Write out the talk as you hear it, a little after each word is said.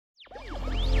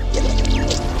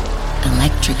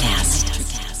Electrocast.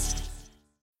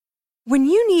 When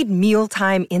you need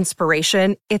mealtime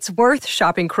inspiration, it's worth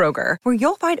shopping Kroger, where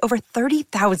you'll find over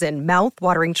 30,000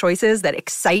 mouth-watering choices that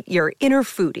excite your inner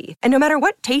foodie. And no matter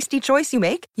what tasty choice you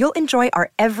make, you'll enjoy our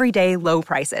everyday low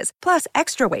prices, plus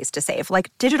extra ways to save,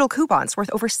 like digital coupons worth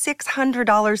over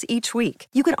 $600 each week.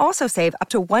 You can also save up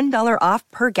to $1 off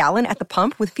per gallon at the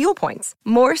pump with fuel points.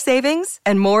 More savings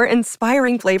and more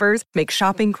inspiring flavors make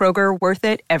shopping Kroger worth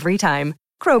it every time.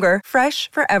 Kroger, fresh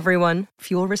for everyone.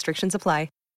 Fuel restrictions apply.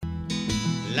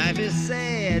 Life is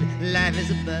sad, life is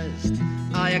a bust.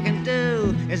 All you can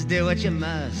do is do what you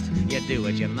must. You do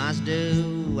what you must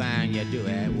do, and you do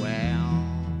it well.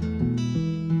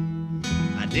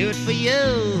 I do it for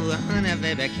you, honey,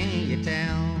 baby, can't you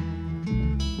tell?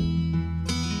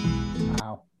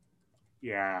 Wow.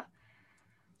 Yeah.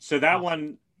 So that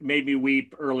one made me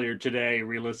weep earlier today,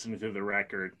 re-listening to the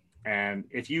record. And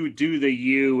if you do the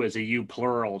you as a you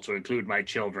plural to include my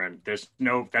children, that's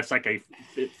like a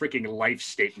freaking life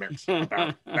statement.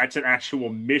 That's an actual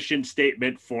mission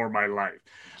statement for my life.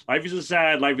 Life is a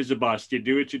sad, life is a bust. You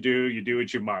do what you do, you do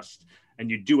what you must, and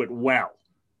you do it well.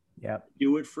 Yep.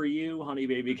 Do it for you, honey,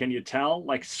 baby. Can you tell?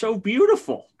 Like, so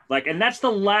beautiful. Like, and that's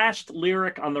the last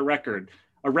lyric on the record,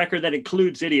 a record that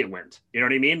includes Idiot Wind. You know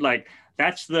what I mean? Like,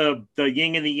 that's the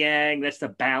yin and the yang. That's the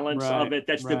balance of it.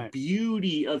 That's the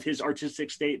beauty of his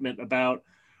artistic statement about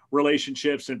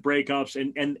relationships and breakups.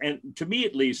 And to me,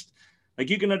 at least, like,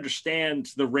 you can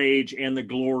understand the rage and the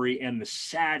glory and the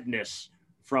sadness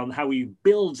from how he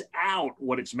builds out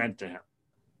what it's meant to him.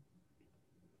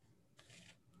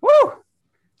 Woo!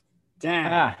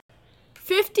 Damn.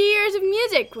 50 years of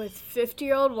music with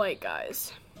 50-year-old white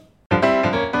guys.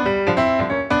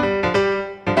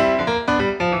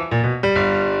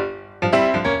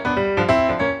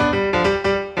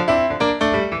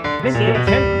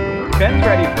 Ben's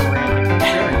ready for ranting.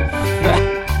 Sure.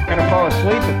 Gonna fall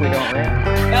asleep if we don't rant.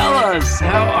 Fellas,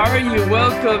 how are you?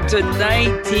 Welcome to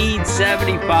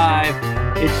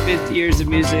 1975. It's 50 years of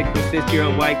music with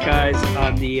 50-year-old white guys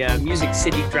on the Music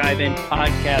City Drive-In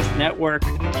Podcast Network.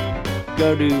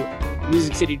 Go to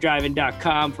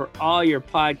musiccitydrivein.com for all your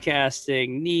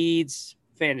podcasting needs,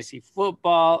 fantasy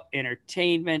football,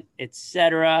 entertainment,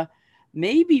 etc.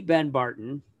 Maybe, Ben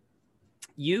Barton,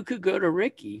 you could go to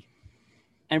Ricky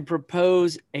and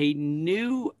propose a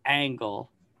new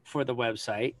angle for the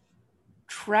website,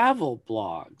 travel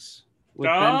blogs with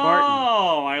Ben Barton.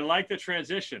 Oh, I like the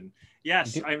transition.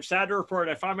 Yes, I'm sad to report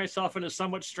I find myself in a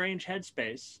somewhat strange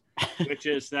headspace, which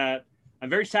is that I'm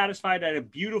very satisfied. I had a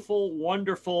beautiful,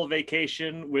 wonderful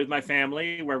vacation with my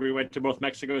family where we went to both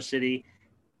Mexico City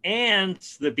and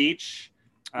the beach,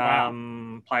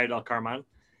 Playa del Carmen.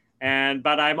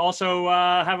 But I'm also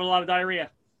having a lot of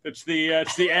diarrhea. It's the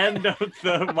end of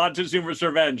the Montezuma's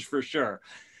revenge for sure.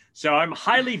 So I'm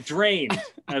highly drained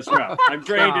as well. I'm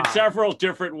drained in several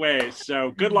different ways.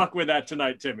 So good luck with that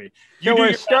tonight, Timmy.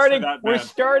 We're starting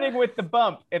with the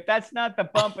bump. If that's not the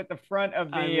bump at the front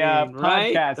of the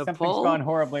podcast, something's gone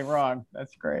horribly wrong.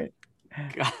 That's great.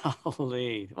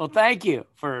 Golly. Well, thank you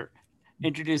for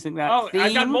introducing that theme.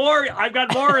 I've got more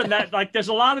in that. Like, there's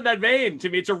a lot of that vein to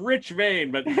me. It's a rich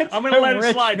vein, but I'm going to let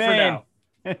it slide for now.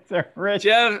 It's a rich.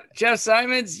 Jeff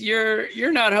Simons,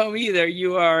 you're not home either.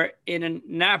 You are in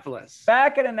Annapolis.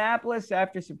 Back in Annapolis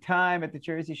after some time at the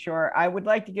Jersey Shore. I would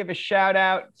like to give a shout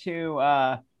out to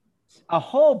a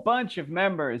whole bunch of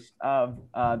members of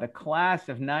the class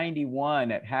of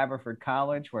 91 at Haverford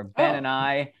College, where Ben and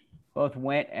I both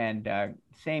went, and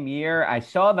same year. I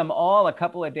saw them all a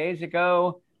couple of days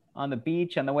ago on the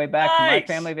beach on the way back from my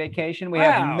family vacation. We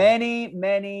have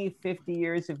many 50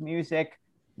 years of music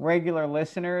regular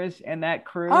listeners in that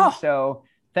crew. So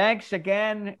thanks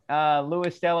again,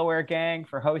 Lewis Delaware Gang,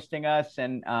 for hosting us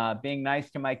and being nice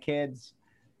to my kids.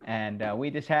 And we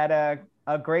just had a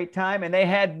great time. And they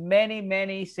had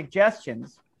many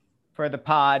suggestions for the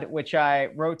pod, which I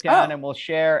wrote down and will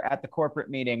share at the corporate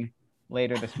meeting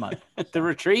later this month. At the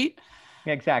retreat?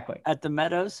 Yeah, exactly. At the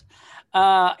Meadows.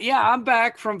 I'm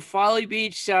back from Folly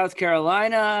Beach, South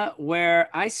Carolina, where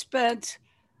I spent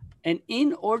an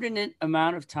inordinate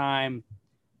amount of time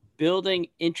building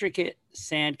intricate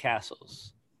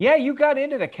sandcastles. Yeah, you got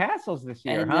into the castles this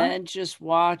year, and then just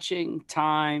watching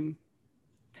time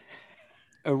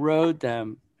erode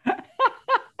them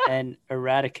and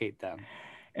eradicate them.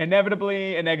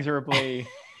 Inevitably, inexorably.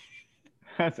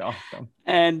 That's awesome.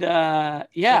 And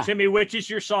So, Timmy, which is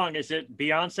your song? Is it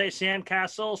Beyonce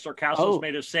Sandcastles or Castles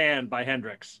Made of Sand by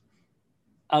Hendrix?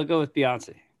 I'll go with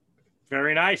Beyonce.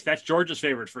 Very nice. That's Georgia's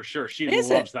favorite for sure. She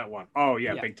loves that one. Oh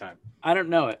yeah, big time. I don't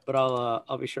know it, but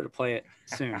I'll be sure to play it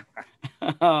soon.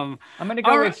 I'm going to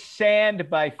go with Sand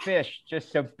by Fish,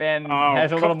 just so Ben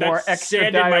has a little more extra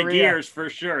sand diarrhea. in my gears for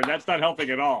sure. That's not helping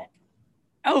at all.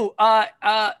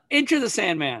 Enter the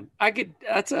Sandman.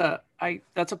 That's a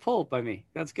pull by me.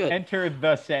 That's good. Enter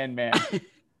the Sandman.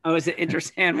 Oh, is it Enter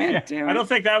Sandman? Yeah. I don't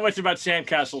think that much about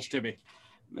sandcastles, Timmy.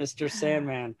 Mr.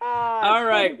 Sandman. All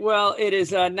right. Well, it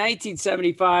is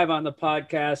 1975 on the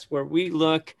podcast where we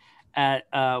look at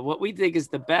what we think is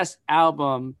the best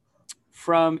album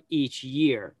from each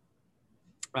year.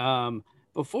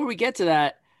 Before we get to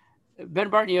that, Ben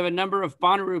Barton, you have a number of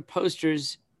Bonnaroo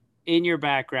posters in your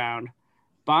background.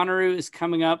 Bonnaroo is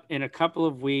coming up in a couple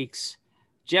of weeks.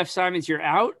 Jeff Simons, you're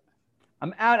out?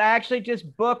 I'm out. I actually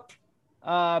just booked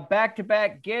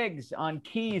back-to-back gigs on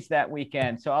keys that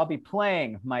weekend, so I'll be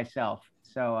playing myself.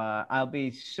 So I'll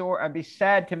be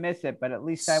sad to miss it, but at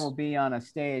least I will be on a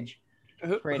stage.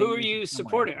 Who are you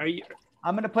supporting?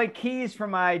 I'm going to play keys for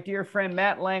my dear friend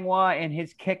Matt Langlois and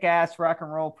his kick-ass rock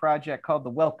and roll project called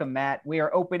The Welcome Mat. We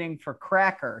are opening for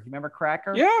Cracker. You remember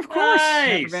Cracker? Yeah, of course.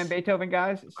 Nice. Van Beethoven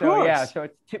guys. So yeah, so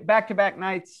it's back-to-back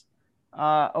nights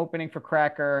opening for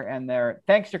Cracker, and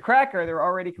thanks to Cracker, they're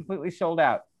already completely sold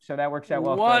out. So that works out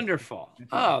well. Wonderful.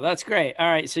 Oh, that's great. All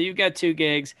right, so you've got 2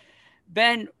 gigs.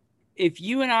 Ben, if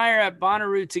you and I are at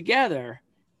Bonnaroo together,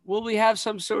 will we have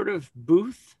some sort of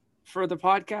booth for the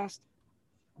podcast?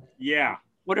 Yeah.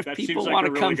 What if that people seems want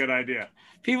like to a really good idea?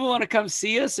 People want to come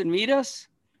see us and meet us?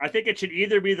 I think it should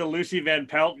either be the Lucy Van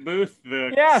Pelt booth,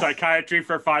 the psychiatry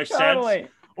for 5 cents,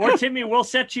 or Timmy, we'll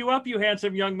set you up, you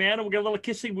handsome young man, and we'll get a little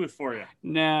kissing booth for you.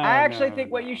 No, I actually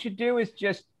think what you should do is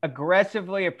just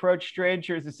aggressively approach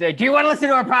strangers and say, "Do you want to listen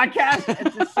to our podcast?"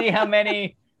 and to see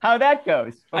how that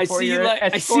goes. I see you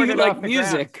like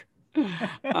music.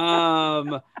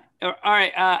 All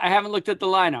right, I haven't looked at the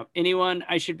lineup. Anyone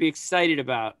I should be excited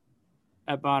about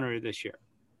at Bonnaroo this year?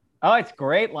 Oh, it's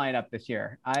great lineup this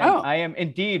year. I am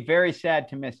indeed very sad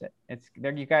to miss it. It's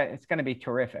going to be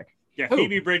terrific. Yeah,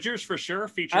 Phoebe Bridgers for sure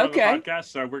featured on the podcast,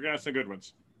 so we're gonna have some good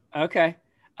ones. Okay.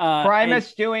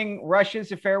 Primus doing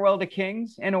Rush's A Farewell to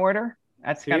Kings in order.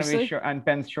 That's going to be short on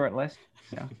Ben's short list.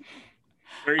 So.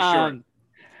 Very short.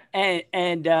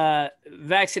 And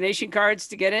vaccination cards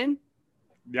to get in?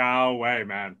 No way,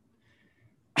 man.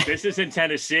 This is in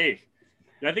Tennessee.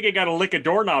 I think you got to lick a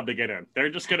doorknob to get in.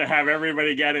 They're just going to have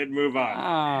everybody get it and move on.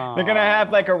 Oh. They're going to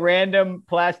have like a random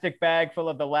plastic bag full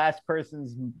of the last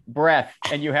person's breath,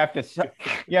 and you have to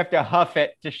huff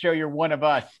it to show you're one of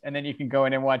us, and then you can go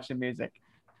in and watch the music.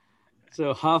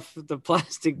 So huff the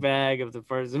plastic bag of the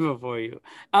person before you.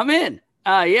 I'm in.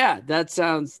 Yeah, that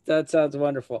sounds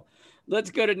wonderful.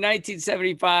 Let's go to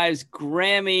 1975's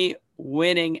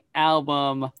Grammy-winning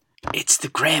album. It's the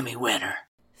Grammy winner.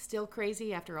 Still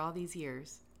Crazy After All These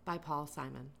Years by Paul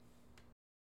Simon.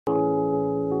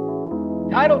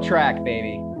 Title track,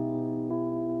 baby.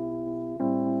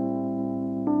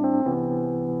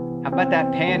 How about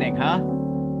that panning, huh?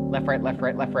 Left, right, left,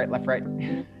 right, left, right, left, right.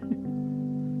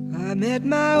 I met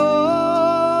my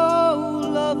old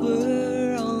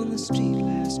lover on the street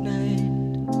last night.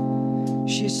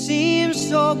 She seemed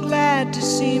so glad to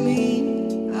see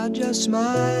me. I just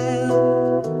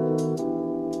smiled.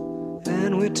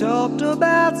 And we talked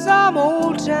about some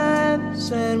old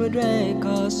times, and we drank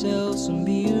ourselves some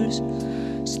beers.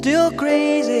 Still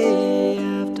crazy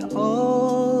after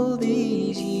all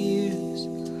these years.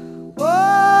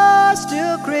 Oh,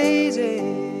 still crazy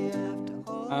after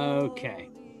all. Okay.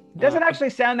 Doesn't actually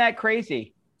sound that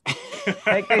crazy.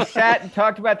 Like they sat and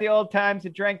talked about the old times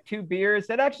and drank 2 beers.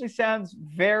 That actually sounds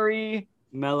very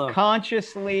mellow,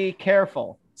 consciously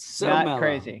careful. So not mellow.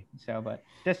 Crazy. So, but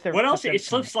just what else? Is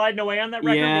Slip Sliding Away on that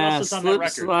record? Yeah, what else is on that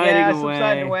record? Slip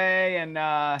Sliding Away, and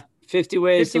 50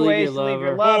 Ways to Leave Your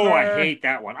Lover. Oh, I hate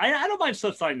that one. I don't mind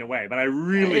Slip Sliding Away, but I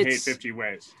really hate 50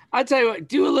 Ways. I'll tell you what,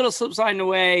 do a little Slip Sliding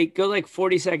Away, go like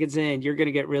 40 seconds in, you're going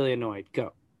to get really annoyed.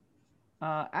 Go.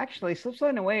 Actually, Slip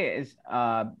Sliding Away is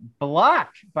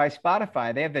blocked by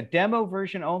Spotify. They have the demo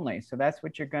version only, so that's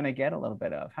what you're going to get a little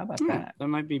bit of. How about that? That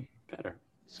might be better.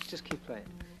 Just keep playing.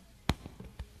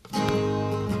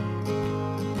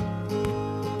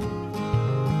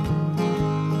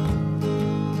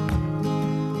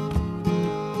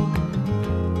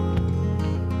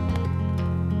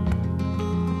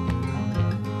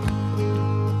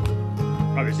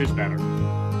 Oh, this is better.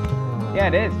 Yeah,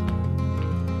 it is.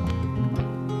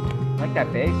 I like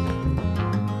that bass.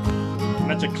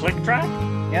 That's a click track?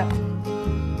 Yeah.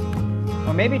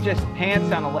 Or maybe just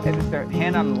pants on a just their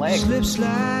hand on the leg. Slip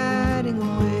sliding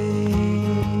away.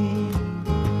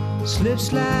 Slip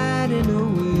sliding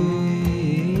away.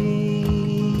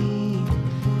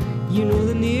 You know,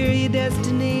 the nearer your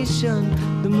destination,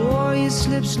 the more you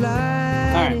slip slide.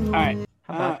 sliding all right.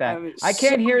 How about that? was I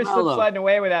can't so hear Slip mellow. Sliding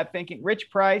Away without thinking. Rich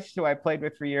Price, who I played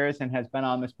with for years and has been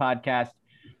on this podcast,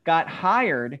 got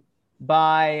hired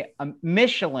by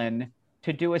Michelin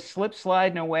to do a Slip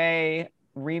Sliding Away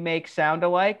remake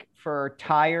sound-alike for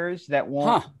tires that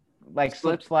won't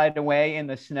slip slide away in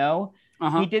the snow.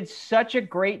 He did such a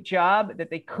great job that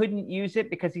they couldn't use it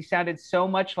because he sounded so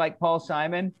much like Paul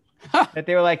Simon that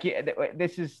they were like,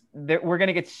 we're going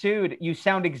to get sued. You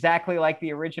sound exactly like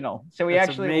the original. So he That's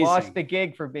actually amazing. lost the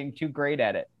gig for being too great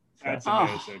at it. So, That's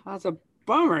amazing. That's a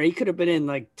bummer. He could have been in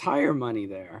like tire money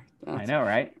there. I know,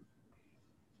 right?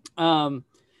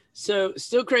 So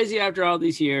still crazy after all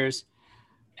these years.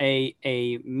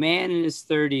 A man in his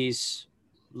 30s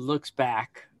looks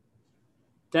back.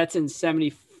 That's in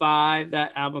 75.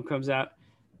 That album comes out.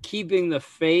 Keeping the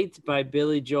Faith by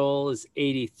Billy Joel is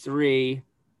 83.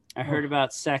 I heard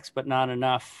about Sex But Not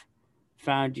Enough.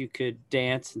 Found You Could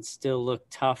Dance and Still Look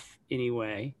Tough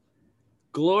Anyway.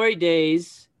 Glory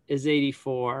Days is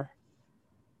 84.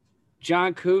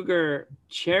 John Cougar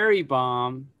Cherry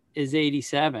Bomb is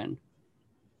 87.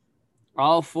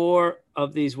 All four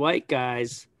of these white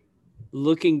guys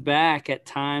looking back at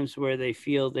times where they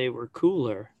feel they were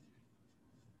cooler.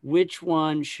 Which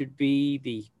one should be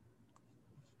the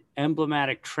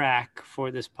emblematic track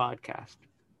for this podcast?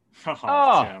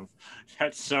 Oh, Tim,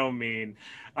 that's so mean.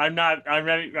 I'm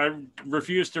ready. I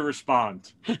refuse to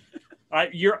respond.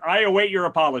 I await your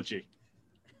apology.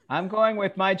 I'm going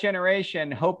with My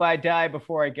Generation, Hope I Die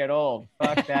Before I Get Old.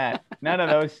 Fuck that. None of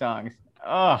those songs.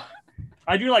 Oh.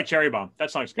 I do like Cherry Bomb.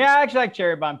 That song's good. Yeah, I actually like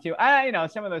Cherry Bomb too.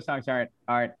 Some of those songs aren't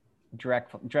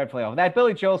dreadfully awful. That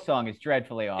Billy Joel song is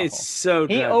dreadfully awful. It's so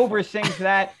He dreadful. oversings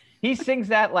that. He sings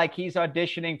that like he's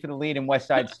auditioning for the lead in West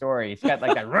Side Story. He's got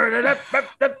like that.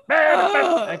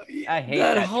 I hate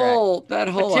that whole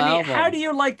Timmy, album. how do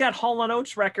you like that Hall &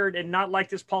 Oates record and not like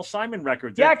this Paul Simon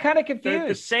record? Yeah, kind of They're confused.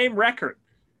 the same record.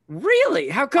 Really?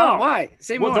 How come? Oh. Why?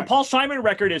 Say Well, more. the Paul Simon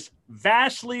record is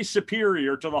vastly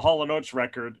superior to the Hall & Oates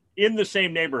record in the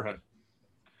same neighborhood.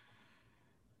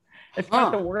 It's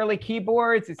got the whirly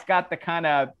keyboards. It's got the kind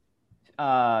of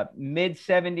mid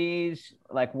 70s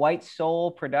like white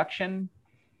soul production.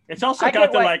 It's also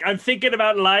got the I'm thinking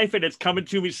about life and it's coming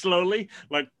to me slowly.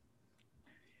 Like,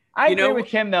 I agree with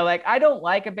Tim though. Like, I don't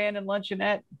like Abandoned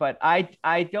Luncheonette, but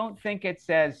I don't think it's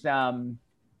as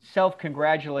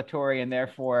self-congratulatory and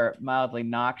therefore mildly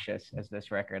noxious as this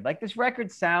record. Like, this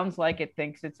record sounds like it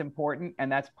thinks it's important,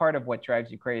 and that's part of what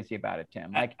drives you crazy about it,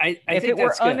 Tim. Like, I if think it were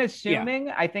that's good.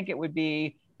 unassuming, I think it would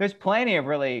be. There's plenty of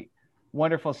really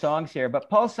wonderful songs here,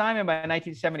 but Paul Simon by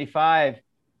 1975.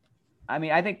 I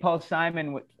mean, I think Paul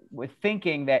Simon was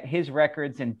thinking that his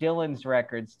records and Dylan's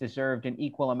records deserved an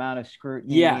equal amount of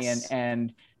scrutiny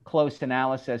and close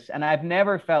analysis. And I've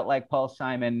never felt like Paul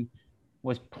Simon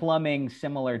was plumbing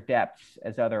similar depths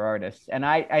as other artists. And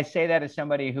I say that as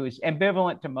somebody who's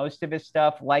ambivalent to most of his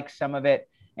stuff, likes some of it,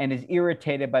 and is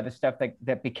irritated by the stuff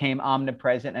that became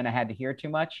omnipresent and I had to hear too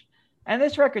much. And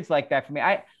this record's like that for me.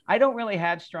 I don't really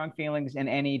have strong feelings in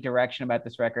any direction about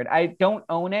this record. I don't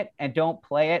own it and don't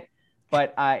play it,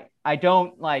 but I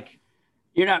don't like.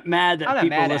 You're not mad that people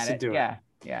mad listen to it.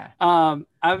 Yeah.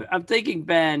 I'm thinking,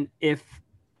 Ben, if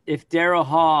Daryl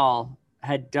Hall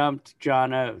had dumped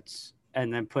John Oates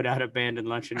and then put out Abandoned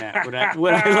Luncheonette, would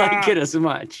I like it as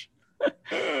much?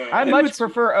 I much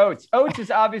prefer Oates. Oates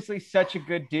is obviously such a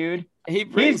good dude.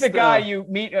 He's the guy you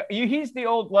meet. He's the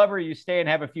old lover you stay and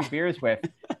have a few beers with.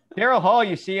 Daryl Hall,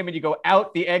 you see him and you go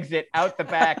out the exit, out the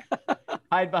back,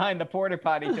 hide behind the porta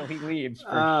potty till he leaves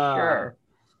for sure.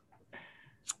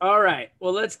 All right.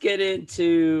 Well, let's get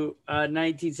into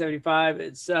 1975.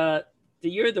 It's the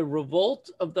year the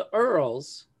Revolt of the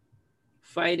Earls,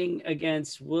 fighting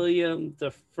against William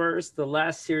I, the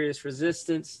last serious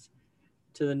resistance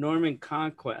to the Norman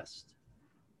conquest.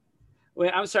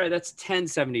 Wait, I'm sorry. That's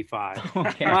 1075.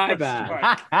 Okay. My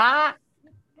bad.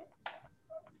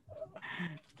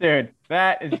 Dude,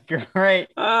 that is great.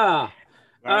 All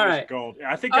right. Gold.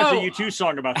 I think there's a U2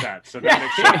 song about that. So that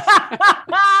makes sense.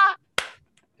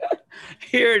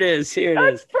 Here it is.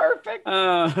 That's perfect.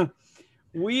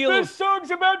 This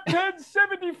song's about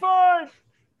 1075.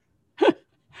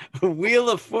 Wheel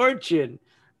of Fortune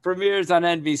premieres on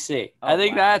NBC. I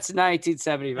think that's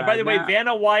 1975. And by the way,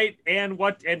 Vanna White and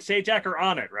Sajak are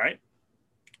on it, right?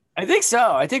 I think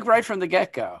so. I think right from the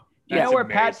get-go. You know where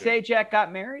Pat Sajak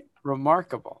got married?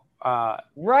 Remarkable.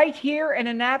 Right here in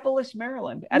Annapolis,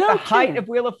 Maryland. At the height of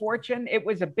Wheel of Fortune, it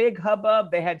was a big hubbub.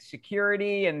 They had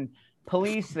security and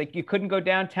police. Like, you couldn't go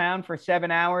downtown for 7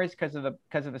 hours because of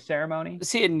the ceremony.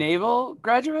 Was he a naval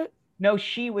graduate? No,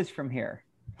 she was from here.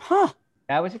 Huh.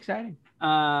 That was exciting.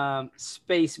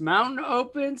 Space Mountain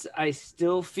opens. I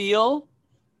still feel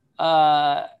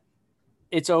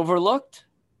it's overlooked.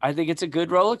 I think it's a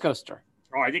good roller coaster.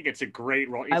 Oh, I think it's a great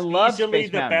role. It's I love easily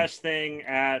Space the Mountain. best thing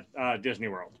at Disney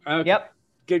World. Okay. Yep.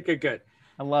 Good.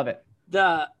 I love it.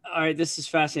 All right, this is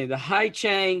fascinating. The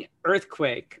Haichang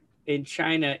earthquake in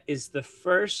China is the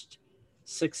first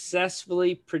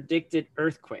successfully predicted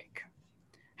earthquake.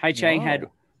 Haichang had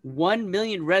 1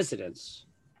 million residents.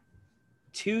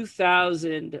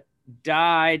 2,000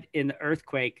 died in the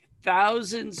earthquake.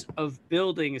 Thousands of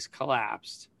buildings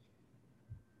collapsed.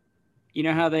 You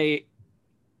know how they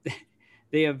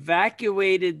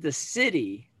evacuated the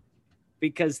city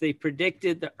because they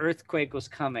predicted the earthquake was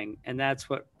coming, and that's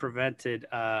what prevented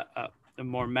a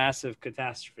more massive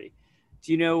catastrophe.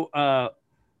 Do you know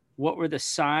what were the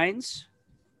signs?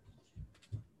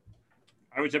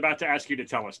 I was about to ask you to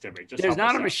tell us, Timmy. Just There's help not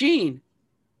us a out. machine.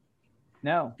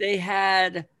 No. They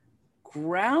had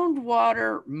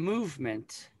groundwater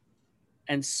movement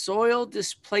and soil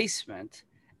displacement,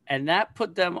 and that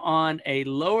put them on a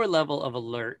lower level of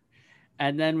alert.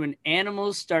 And then when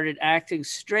animals started acting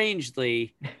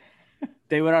strangely,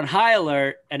 they went on high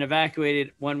alert and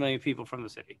evacuated 1 million people from the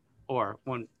city, or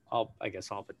all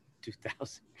but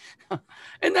 2,000.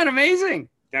 Isn't that amazing?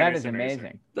 That is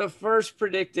amazing. The first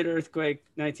predicted earthquake,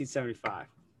 1975.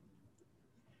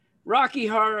 Rocky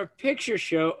Horror Picture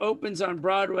Show opens on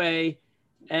Broadway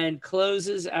and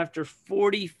closes after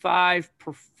 45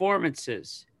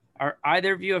 performances. Are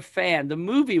either of you a fan? The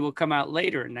movie will come out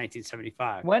later in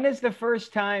 1975. When is the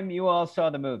first time you all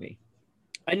saw the movie?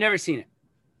 I've never seen it.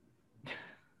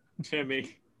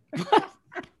 Timmy.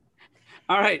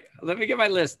 All right, let me get my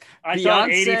list. I saw it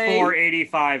Beyonce- 84,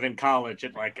 85 in college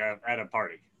at at a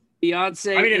party.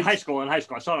 Beyonce. I mean, in is high school. I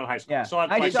saw it in high school. Yeah. I saw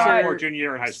it I like saw sophomore, it- junior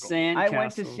year in high school. I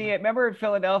went to Sandcastle. see it. Remember in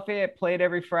Philadelphia, it played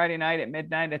every Friday night at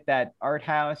midnight at that art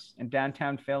house in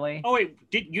downtown Philly. Oh wait,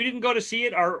 you didn't go to see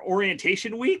it? Our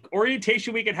orientation week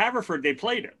at Haverford, they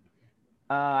played it.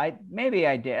 Maybe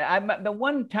I did. The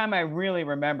one time I really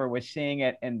remember was seeing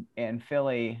it in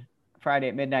Philly Friday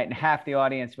at midnight, and half the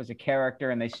audience was a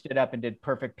character, and they stood up and did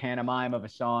perfect pantomime of a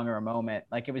song or a moment.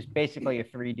 Like it was basically a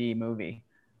 3D movie.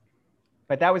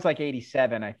 But that was like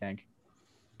 87, I think.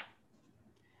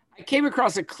 I came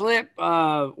across a clip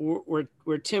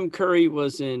where Tim Curry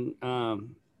was in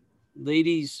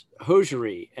Ladies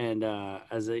Hosiery, and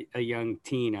as a young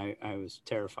teen, I was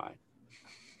terrified.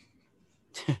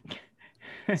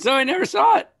 So I never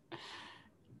saw it.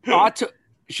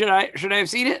 Should I have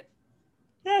seen it?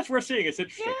 Yeah, it's worth seeing. It's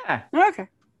interesting. Yeah. Okay.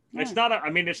 It's not a. I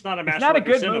mean, it's not a It's masterpiece not a of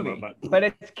good cinema, movie, but but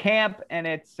it's camp, and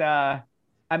it's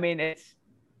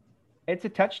it's a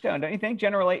touchstone, don't you think?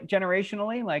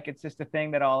 Generationally, like it's just a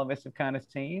thing that all of us have kind of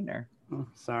seen, or Oh,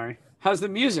 sorry. How's the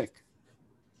music?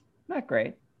 not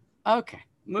great. Okay.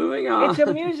 Moving on. It's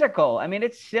a musical. I mean,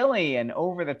 it's silly and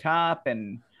over the top,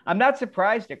 and I'm not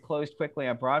surprised it closed quickly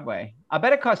on Broadway. I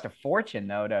bet it cost a fortune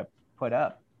though to put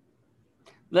up.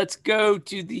 Let's go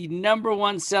to the number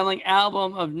one selling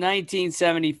album of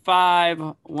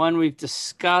 1975, one we've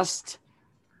discussed.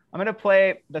 I'm gonna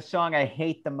play the song I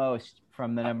hate the most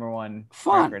from the number one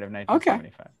Fun. record of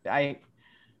 1975.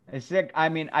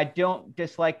 I don't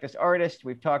dislike this artist.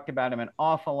 We've talked about him an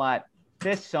awful lot.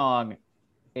 This song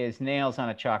is nails on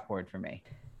a chalkboard for me.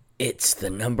 It's the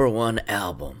number one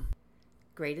album.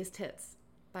 Greatest Hits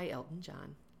by Elton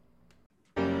John.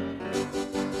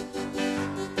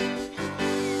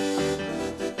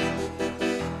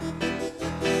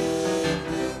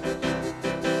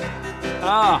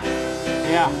 Ah,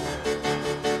 yeah.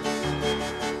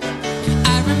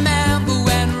 I remember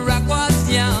when rock was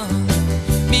young.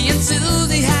 Me and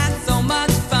Susie had so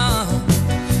much fun,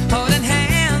 holding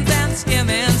hands and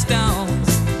skimming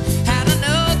stones. Had a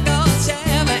no-go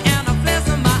Chevy and a place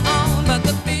of my own, but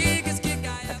the biggest kick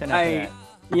That's enough of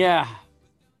that. Yeah.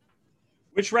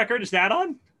 which record is that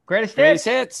on? Greatest Greatest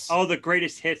hits. hits. Oh, the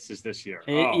greatest hits is this year.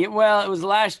 Well, it was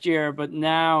last year, but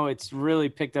now it's really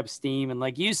picked up steam. And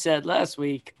like you said last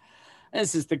week,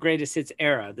 this is the greatest hits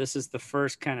era. This is the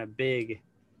first kind of big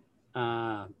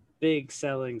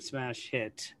selling smash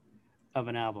hit of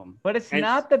an album. But it's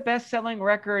not the best-selling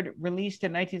record released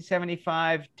in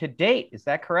 1975 to date. Is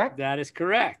that correct? That is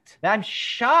correct. I'm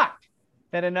shocked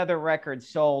that another record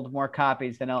sold more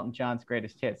copies than Elton John's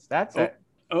greatest hits. That's an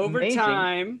Over amazing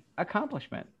time,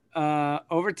 accomplishment.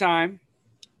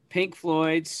 Pink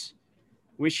Floyd's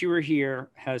 "Wish You Were Here"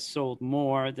 has sold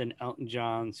more than Elton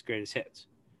John's greatest hits.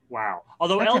 Wow.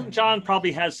 Although Elton John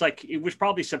probably has it was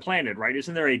probably supplanted, right?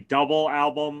 Isn't there a double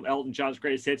album, Elton John's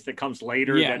greatest hits, that comes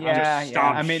later? Yeah. That Yeah, just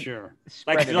stops? I mean, Sure.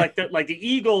 like the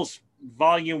Eagles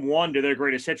volume 1 to their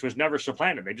greatest hits was never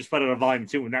supplanted. They just put it on volume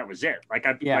 2 and that was it. Like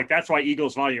that's why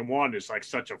Eagles volume 1 is like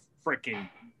such a freaking,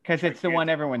 because it's the one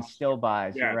everyone still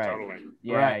buys. yeah, You're right. totally.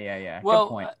 Yeah, Right. yeah. Well,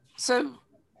 Good point. So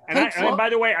And by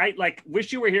the way, I like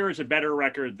Wish You Were Here is a better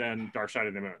record than Dark Side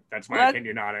of the Moon. That's my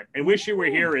opinion on it. And Wish You Were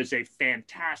Here is a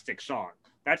fantastic song.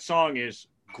 That song is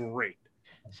great.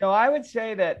 So I would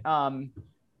say that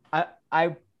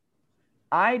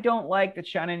I don't like that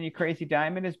Shine On You Crazy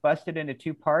Diamond is busted into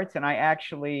 2 parts, and I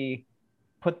actually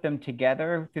put them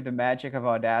together through the magic of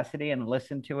Audacity and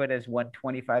listened to it as one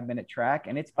 25-minute track.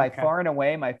 And it's by far and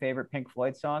away my favorite Pink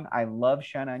Floyd song. I love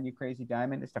Shine On You Crazy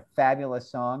Diamond. It's a fabulous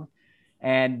song.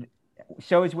 And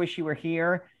so is Wish You Were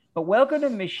Here. But Welcome to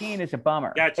the Machine is a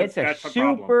bummer. It's a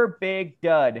super big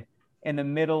dud in the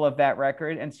middle of that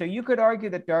record. And so you could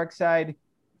argue that Dark Side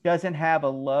doesn't have a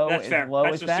low That's as fair. low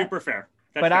That's as that. super fair.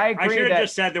 That's But fair. I agree I should have that-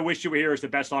 just said that Wish You Were Here is the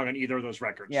best song on either of those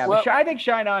records. Yeah, Well- but I think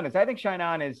Shine On is. I think Shine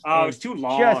On is. Oh, is it's too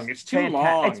long. just It's too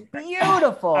long. It's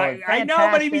beautiful. I know,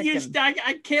 but I mean, fantastic,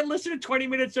 I can't listen to 20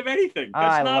 minutes of anything. I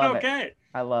That's not love it. okay.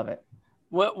 I love it.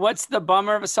 what's the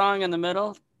bummer of a song in the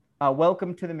middle?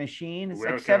 Welcome to the Machine. It's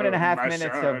like Welcome, 7.5 my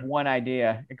minutes son. of one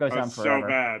idea. It goes on That's forever. so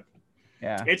bad.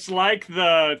 Yeah. It's like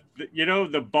the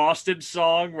Boston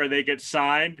song where they get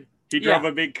signed. He drove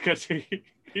a big because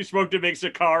he smoked a big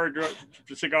cigar and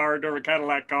drove a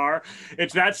Cadillac car.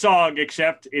 It's that song,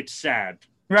 except it's sad.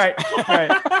 Right.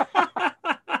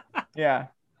 Yeah,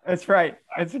 that's right.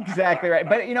 That's exactly right.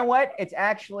 But you know what? It's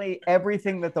actually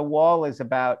everything that The Wall is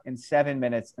about in 7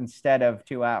 minutes instead of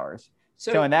 2 hours.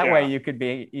 So in that way, you could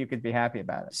be happy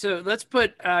about it. So let's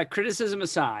put criticism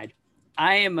aside.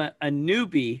 I am a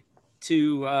newbie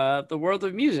to the world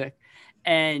of music,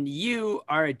 and you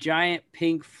are a giant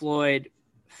Pink Floyd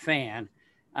fan.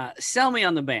 Sell me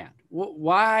on the band.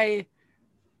 Why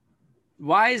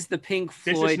is the Pink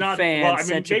Floyd fan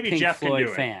such a Pink Jeff Floyd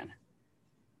fan?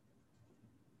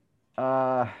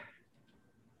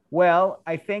 Well,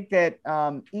 I think that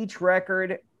each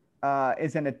record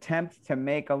is an attempt to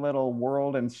make a little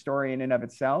world and story in and of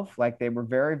itself. Like they were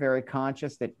very, very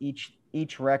conscious that each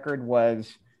record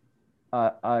was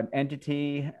an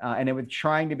entity, and it was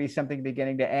trying to be something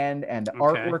beginning to end. And the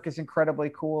artwork is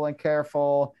incredibly cool and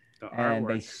careful. And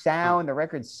the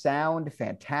records sound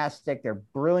fantastic. They're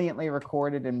brilliantly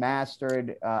recorded and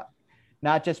mastered,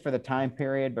 not just for the time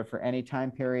period, but for any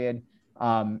time period.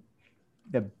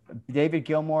 The David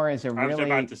Gilmour is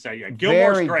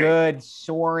very good,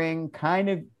 soaring, kind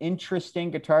of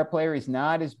interesting guitar player. He's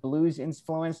not as blues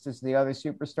influenced as the other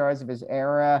superstars of his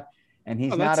era, and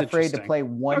he's not afraid to play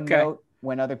one note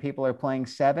when other people are playing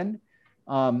 7.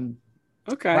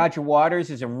 Roger Waters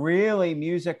is a really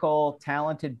musical,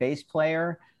 talented bass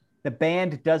player. The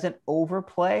band doesn't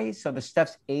overplay, so the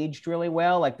stuff's aged really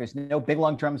well. Like there's no big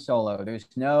long drum solo. There's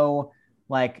no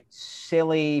like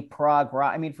silly prog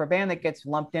rock. I mean, for a band that gets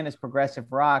lumped in as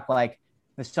progressive rock, like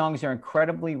the songs are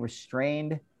incredibly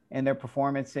restrained in their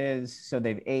performances, so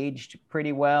they've aged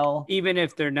pretty well. Even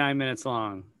if they're 9 minutes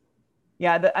long.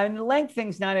 Yeah, the length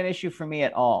thing's not an issue for me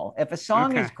at all. If a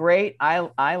song is great,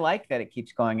 I like that it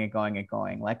keeps going and going and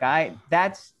going. But yeah,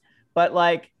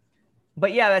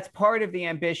 that's part of the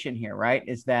ambition here, right?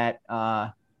 Is that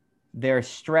they're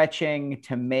stretching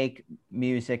to make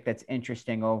music that's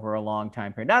interesting over a long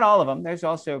time period. Not all of them. There's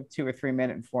also 2 or 3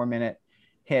 minute and 4 minute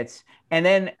hits. And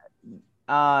then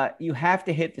you have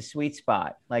to hit the sweet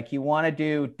spot. Like you want to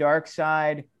do Dark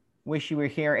Side, Wish You Were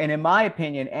Here, and in my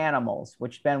opinion, Animals,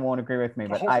 which Ben won't agree with me,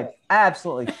 but I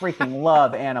absolutely freaking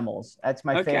love Animals. That's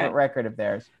my favorite record of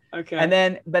theirs. And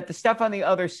then, but the stuff on the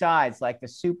other sides, like the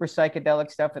super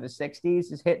psychedelic stuff of the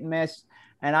 60s is hit and miss.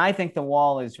 And I think The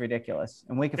Wall is ridiculous.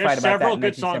 And we can fight about that. Several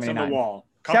good songs on The Wall.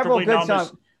 Several good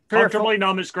songs. Comfortably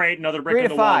Numb is great. Another Brick in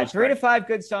the Wall is great. 3 to 5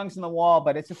 good songs on The Wall,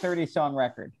 but it's a 30-song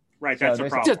record. Right, that's a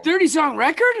problem. It's a 30-song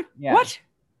record? Yeah. What?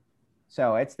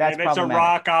 So that's problematic. It's a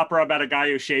rock opera about a guy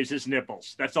who shaves his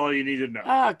nipples. That's all you need to know.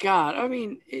 Oh, God. I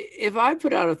mean, if I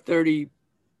put out a 30-song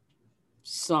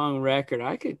record,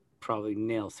 I could probably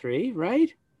nail 3,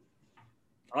 right?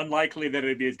 Unlikely that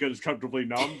it'd be as good as Comfortably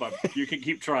Numb, but you can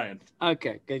keep trying.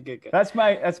 Okay, good. That's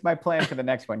my plan for the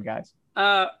next one, guys.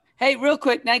 Hey, real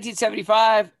quick,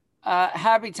 1975,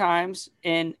 Happy Times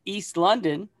in East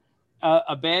London.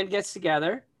 A band gets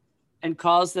together and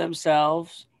calls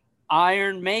themselves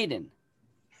Iron Maiden.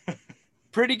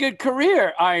 Pretty good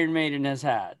career Iron Maiden has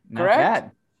had,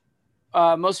 correct? Not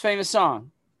bad. Most famous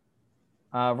song?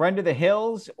 Run to the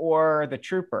Hills or The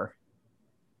Trooper?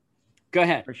 Go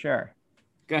ahead. For sure.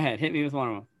 Go ahead. Hit me with one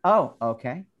of them. Oh,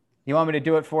 okay. You want me to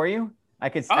do it for you? I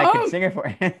could sing it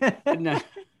for you. No.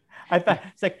 I thought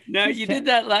it's like No, you did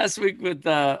that last week with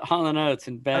Hall & Oates,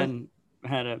 and Ben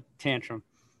had a tantrum.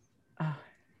 Well,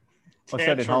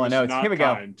 so did Hall & Oates. Here we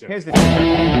go. Here's the.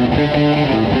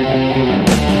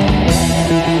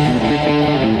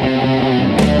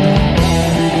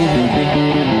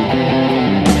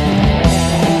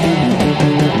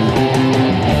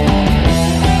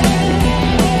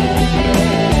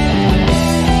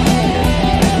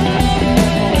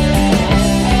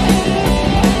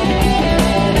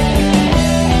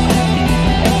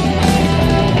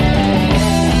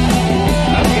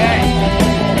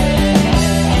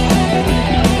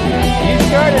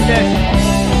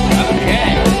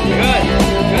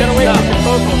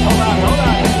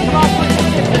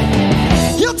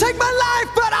 You'll take my life,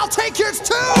 but I'll take yours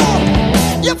too.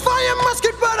 You fire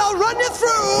musket, but I'll run you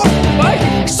through.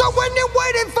 What? So when you're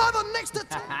waiting for the next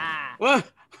attack.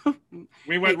 What?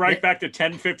 We went right back to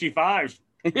 10:55.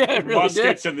 Yeah, it really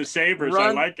muskets did. and the sabers.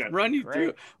 Run, I like it. Run you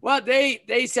through. Well,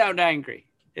 they sound angry,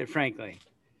 frankly.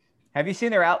 Have you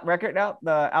seen their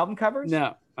the album covers?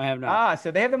 No, I have not.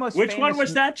 So they have the most. Which one famous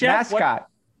was that, Jeff? Mascot.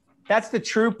 That's the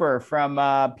Trooper from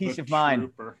Peace of Mind.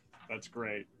 Trooper. That's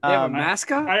great. They have a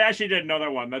mascot? I actually didn't know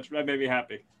that one. That made me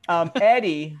happy.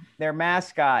 Eddie, their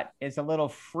mascot, is a little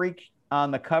freak on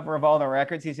the cover of all the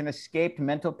records. He's an escaped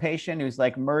mental patient who's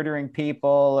like murdering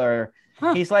people, or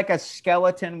he's like a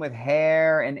skeleton with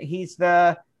hair, and he's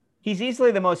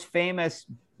easily the most famous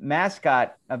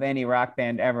mascot of any rock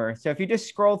band ever. So if you just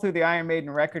scroll through the Iron Maiden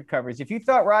record covers, if you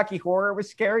thought Rocky Horror was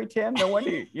scary, Tim, no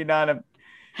wonder you're not a.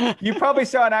 You probably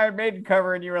saw an Iron Maiden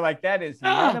cover and you were like, "That is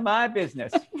none of my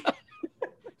business."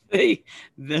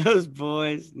 Those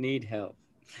boys need help.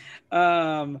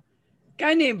 Guy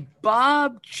named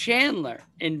Bob Chandler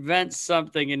invents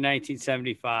something in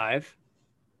 1975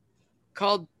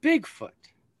 called Bigfoot.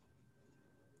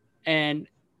 And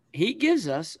he gives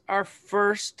us our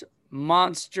first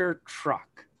monster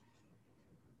truck.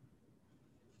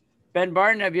 Ben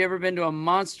Barton, have you ever been to a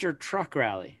monster truck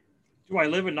rally? Do I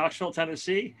live in Knoxville,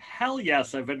 Tennessee? Hell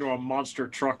yes, I've been to a monster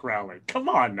truck rally. Come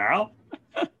on now.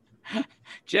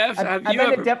 Jeff, I've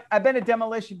been to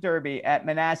Demolition Derby at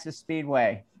Manassas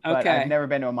Speedway, but I've never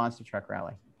been to a monster truck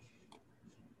rally.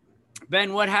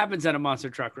 Ben, what happens at a monster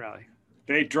truck rally?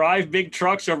 They drive big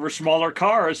trucks over smaller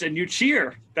cars and you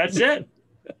cheer. That's it.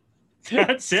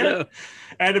 That's it.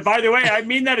 And by the way, I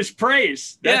mean that as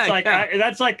praise. That's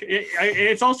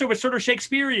it's also a sort of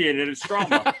Shakespearean in its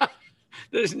drama.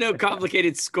 There's no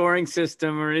complicated scoring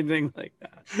system or anything like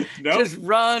that. Nope. Just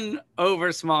run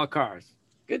over small cars.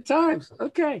 Good times.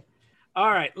 Okay. All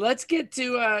right. Let's get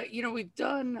to, we've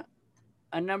done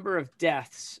a number of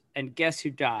deaths and guess who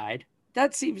died.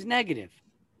 That seems negative.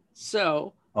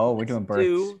 So. We're doing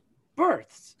births.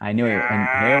 Births. I knew it.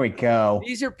 And here we go.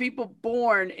 These are people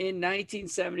born in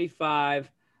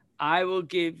 1975. I will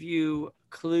give you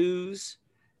clues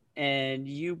and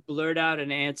you blurt out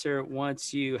an answer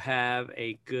once you have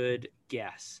a good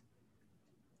guess.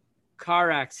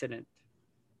 Car accident.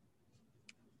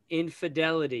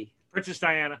 Infidelity. Princess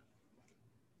Diana.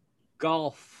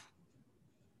 Golf.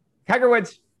 Tiger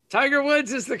Woods. Tiger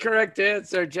Woods is the correct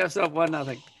answer. Jeff's up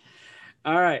 1-0.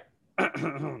 All right.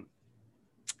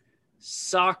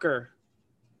 Soccer.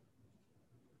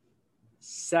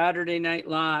 Saturday Night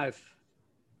Live.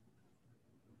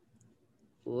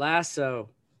 Lasso.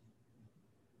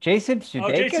 Jason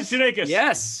Sudeikis? Jason Sudeikis.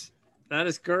 Yes, that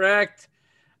is correct.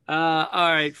 All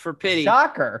right, for pity.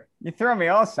 Soccer. You throw me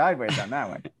all sideways on that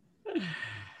one.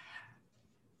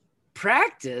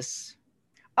 Practice.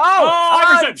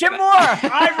 Iverson. Jim Mora.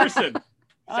 Iverson.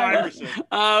 Iverson.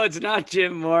 Oh, it's not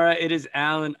Jim Mora. It is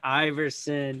Allen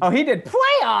Iverson. Oh, he did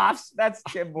playoffs. That's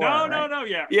Jim Mora. No.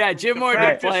 Yeah, Jim Mora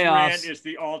did playoffs. Rant is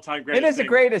the all-time greatest. It is the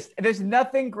greatest. There's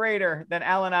nothing greater than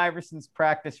Allen Iverson's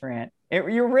practice rant.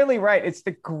 You're really right. It's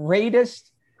the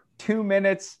greatest 2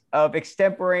 minutes of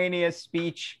extemporaneous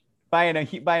speech by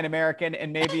an American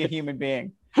and maybe a human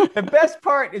being. The best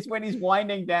part is when he's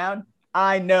winding down.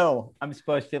 I know I'm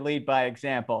supposed to lead by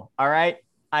example. All right.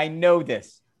 I know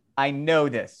this.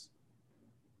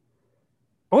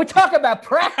 But we talk about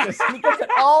practice. He gets it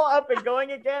all up and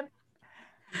going again.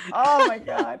 Oh my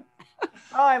God. Oh,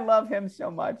 I love him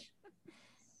so much.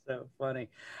 So funny.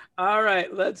 All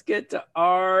right, let's get to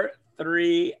our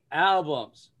 3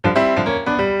 albums.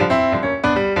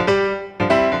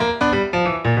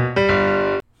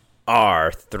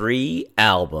 Our 3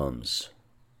 albums.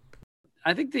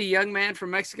 I think the young man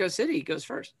from Mexico City goes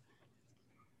first.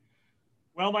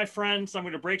 Well, my friends, I'm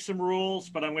going to break some rules,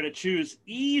 but I'm going to choose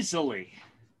easily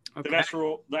the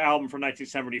album from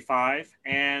 1975,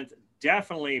 and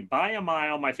definitely by a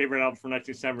mile my favorite album from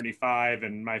 1975,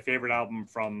 and my favorite album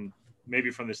from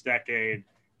maybe from this decade,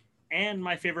 and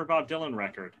my favorite Bob Dylan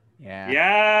record. Yeah.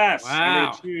 Yes. Wow. I'm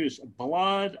going to choose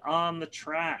Blood on the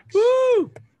Tracks.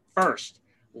 Woo! First,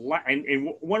 and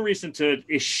one reason to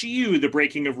eschew the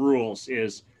breaking of rules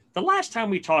is the last time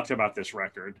we talked about this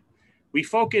record, we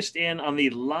focused in on the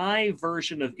live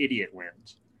version of Idiot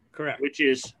Wind. Correct. Which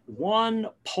is one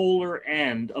polar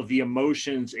end of the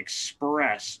emotions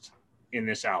expressed in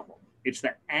this album. It's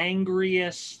the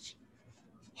angriest,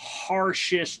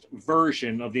 harshest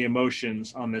version of the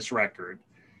emotions on this record.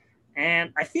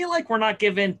 And I feel like we're not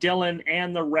giving Dylan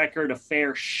and the record a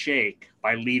fair shake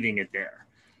by leaving it there.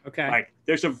 Okay. Like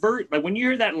there's like when you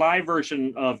hear that live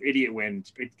version of Idiot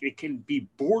Wind, it can be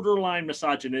borderline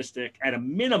misogynistic. At a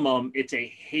minimum, it's a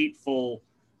hateful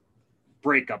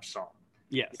breakup song.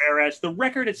 Yes. Whereas the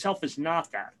record itself is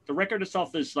not that. The record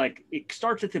itself is like, it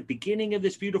starts at the beginning of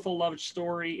this beautiful love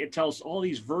story. It tells all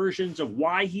these versions of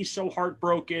why he's so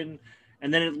heartbroken.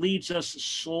 And then it leads us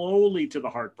slowly to the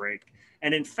heartbreak.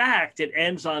 And in fact, it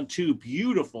ends on two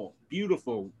beautiful,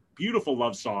 beautiful, beautiful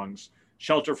love songs,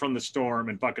 Shelter from the Storm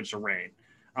and Buckets of Rain.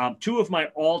 Two of my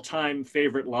all-time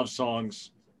favorite love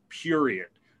songs, period,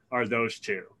 are those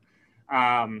two.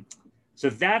 So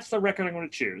that's the record I'm going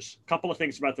to choose. A couple of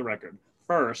things about the record.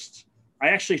 First,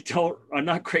 I'm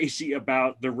not crazy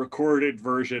about the recorded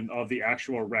version of the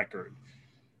actual record.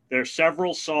 There are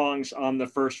several songs on the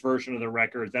first version of the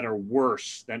record that are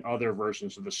worse than other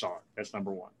versions of the song. That's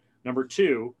number one. Number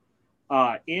two,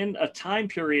 in a time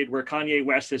period where Kanye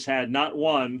West has had not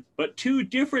one, but two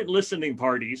different listening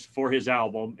parties for his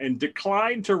album and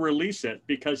declined to release it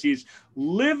because he's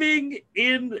living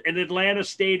in an Atlanta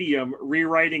stadium,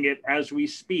 rewriting it as we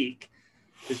speak.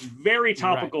 It's very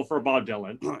topical for Bob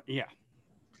Dylan. Yeah.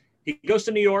 He goes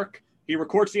to New York. He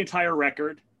records the entire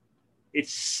record.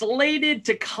 It's slated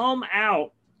to come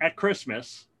out at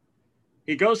Christmas.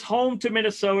 He goes home to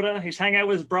Minnesota. He's hanging out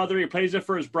with his brother. He plays it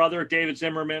for his brother, David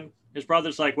Zimmerman. His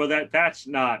brother's like, well, that's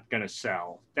not going to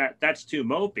sell. That's too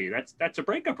mopey. That's a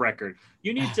breakup record.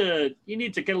 You need to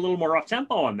get a little more up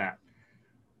tempo on that.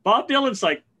 Bob Dylan's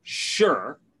like,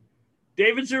 sure.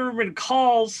 David Zimmerman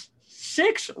calls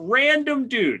 6 random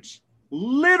dudes,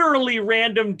 literally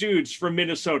random dudes from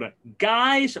Minnesota,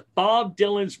 guys Bob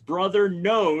Dylan's brother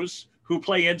knows who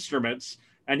play instruments.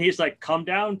 And he's like, come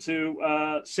down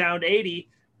to Sound 80.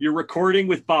 You're recording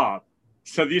with Bob.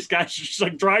 So these guys just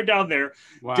like drive down there.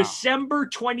 Wow. December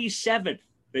 27th,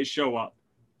 they show up.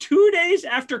 2 days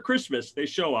after Christmas, they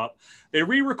show up. They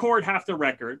re-record half the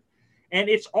record. And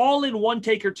it's all in one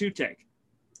take or two take.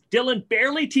 Dylan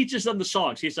barely teaches them the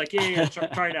songs. He's like, yeah,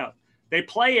 try it out. They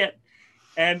play it.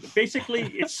 And basically,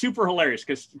 it's super hilarious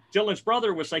because Dylan's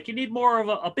brother was like, you need more of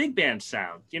a big band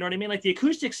sound. You know what I mean? Like the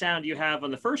acoustic sound you have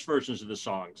on the first versions of the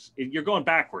songs, you're going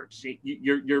backwards.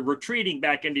 You're retreating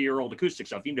back into your old acoustic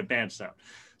stuff. You need a band sound.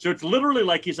 So it's literally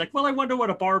like, he's like, well, I wonder what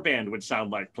a bar band would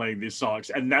sound like playing these songs.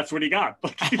 And that's what he got.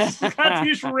 Like he's got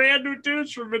these random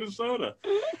dudes from Minnesota.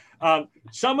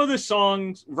 Some of the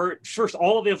songs, first,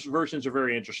 all of the versions are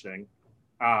very interesting.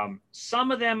 Some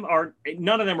of them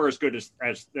none of them are as good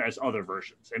as other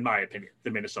versions, in my opinion, the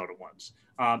Minnesota ones.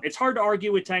 It's hard to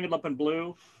argue with Tangled Up in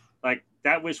Blue. Like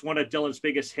that was one of Dylan's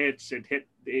biggest hits.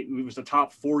 It was a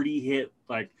top 40 hit.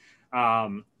 Like,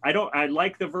 I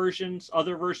like the versions,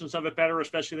 other versions of it better,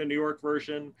 especially the New York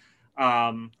version.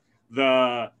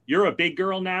 The You're a Big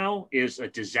Girl Now is a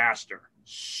disaster.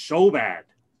 So bad,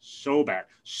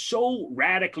 so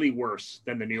radically worse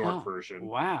than the New York version.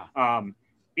 Wow.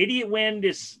 Idiot Wind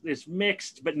is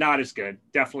mixed, but not as good.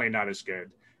 Definitely not as good.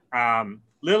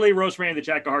 Lily Rosemary and the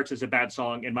Jack of Hearts is a bad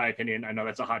song, in my opinion. I know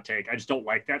that's a hot take. I just don't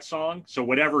like that song. So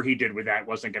whatever he did with that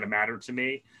wasn't going to matter to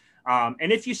me.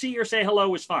 And If You See Her Say Hello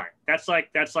was fine. That's like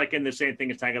in the same thing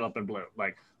as Tangled Up in Blue.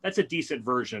 Like that's a decent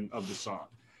version of the song.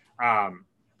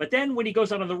 But then when he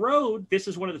goes out on the road, this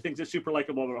is one of the things that's super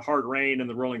likable about Hard Rain and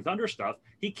the Rolling Thunder stuff.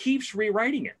 He keeps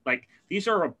rewriting it. Like these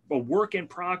are a work in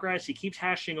progress. He keeps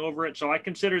hashing over it. So I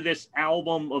consider this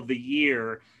album of the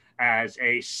year as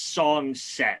a song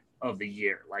set of the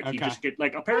year. Like he just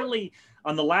apparently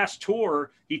on the last tour,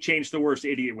 he changed the words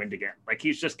to Idiot Wind again. Like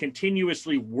he's just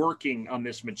continuously working on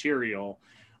this material.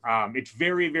 It's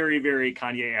very, very, very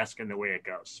Kanye-esque in the way it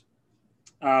goes.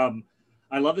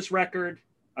 I love this record.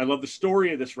 I love the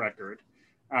story of this record.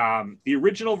 The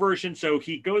original version, so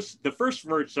the first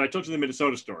version, so I told you the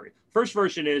Minnesota story. First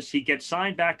version is he gets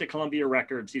signed back to Columbia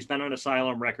Records. He's been on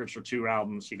Asylum Records for 2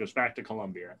 albums. He goes back to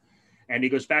Columbia. And he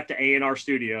goes back to A&R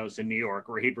Studios in New York,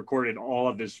 where he'd recorded all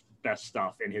of his best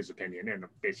stuff, in his opinion, and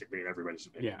basically in everybody's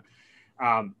opinion.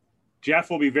 Yeah. Jeff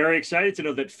will be very excited to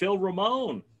know that Phil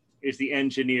Ramone is the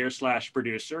engineer /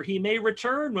 producer. He may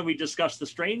return when we discuss The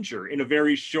Stranger in a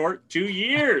very short 2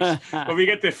 years when we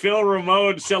get the Phil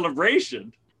Ramone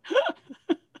celebration.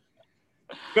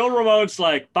 Phil Ramone's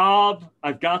like, Bob,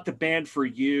 I've got the band for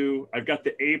you. I've got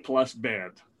the A+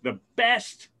 band. The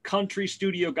best country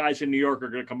studio guys in New York are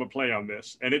going to come and play on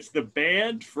this. And it's the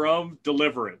band from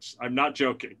Deliverance. I'm not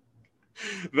joking.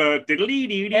 The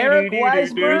Eric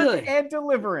Weisberg and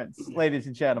Deliverance, ladies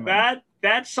and gentlemen.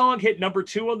 That song hit number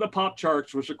 2 on the pop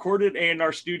charts, was recorded at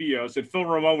A&R Studios, and Phil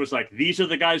Ramone was like, these are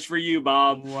the guys for you,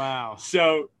 Bob. Wow.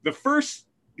 So the first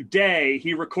day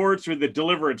he records with the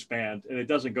Deliverance band, and it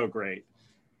doesn't go great.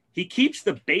 He keeps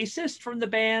the bassist from the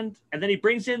band, and then he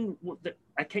brings in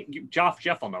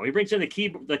Jeff will know. He brings in the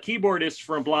keyboardist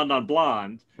from Blonde on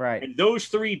Blonde, right? And those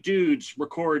 3 dudes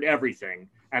record everything,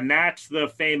 and that's the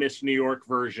famous New York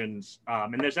versions.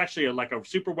 And there's actually a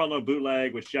super well-known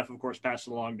bootleg, which Jeff, of course, passed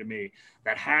along to me,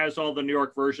 that has all the New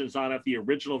York versions on it, the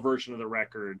original version of the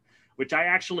record, which I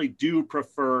actually do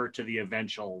prefer to the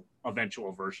eventual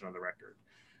version of the record.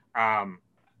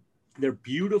 They're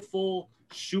beautiful,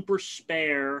 super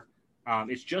spare.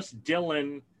 It's just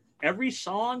Dylan. Every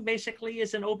song basically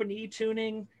is an open E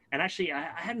tuning. And actually,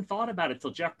 I hadn't thought about it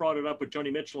till Jeff brought it up with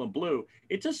Joni Mitchell and Blue.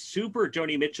 It's a super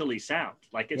Joni Mitchell-y sound.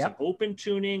 Like it's an open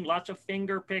tuning, lots of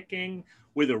finger picking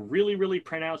with a really, really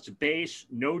pronounced bass,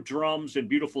 no drums and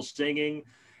beautiful singing.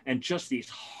 And just these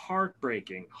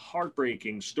heartbreaking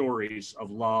stories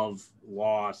of love,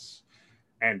 loss,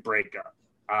 and breakup.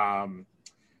 I'm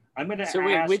going to ask... So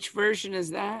wait, which version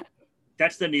is that?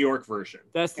 That's the New York version.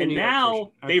 That's the New York version. And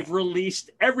now they've Okay.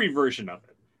 released every version of it.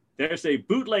 There's a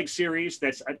bootleg series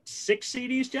that's 6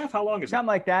 CDs, Jeff? How long is it? Something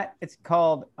like that. It's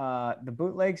called the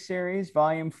Bootleg Series,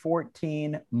 Volume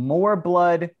 14, More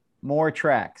Blood, More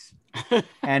Tracks.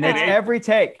 And it's every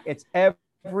take. It's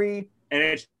every... And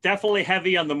it's definitely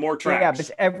heavy on the more tracks. Yeah, but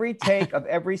it's every take of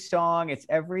every song. It's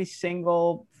every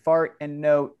single fart and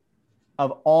note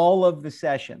of all of the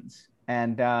sessions.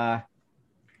 And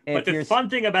but the fun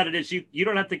thing about it is you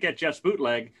don't have to get Jeff's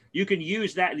bootleg. You can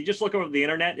use that. You just look over the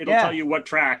internet. It'll tell you what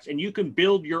tracks, and you can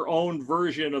build your own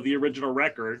version of the original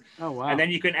record. Oh, wow. And then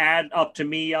you can add Up to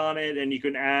Me on it, and you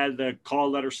can add the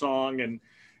Call Letter song, and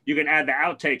you can add the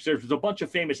outtakes. There's a bunch of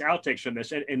famous outtakes from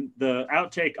this, and the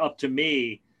outtake Up to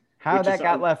Me, how that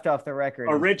got left off the record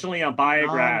originally on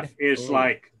Biograph, is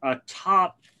like a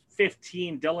top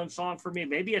 15 Dylan song for me,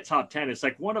 maybe a top 10. It's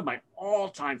like one of my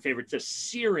all-time favorites. A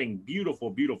searing,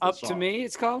 beautiful song. Up to Me,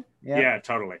 it's called? Yeah,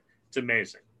 totally. It's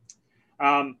amazing.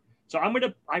 So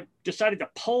I decided to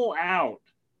pull out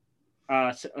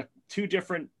 2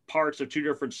 different parts of 2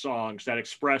 different songs that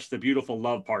express the beautiful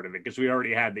love part of it, because we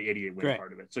already had the Idiot Win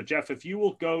part of it. So Jeff, if you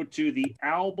will go to the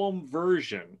album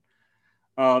version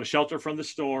of Shelter from the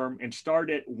Storm and start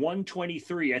at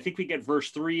 123. I think we get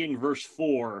verse 3 and verse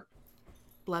 4.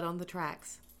 Blood on the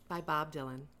Tracks by Bob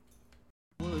Dylan.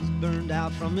 Was burned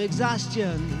out from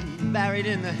exhaustion, buried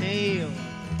in the hail,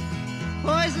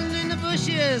 poisoned in the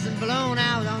bushes and blown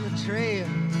out on the trail,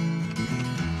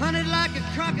 hunted like a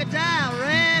crocodile,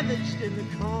 ravaged in the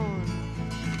corn.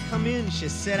 Come in, she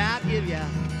said, I'll give you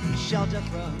shelter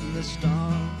from the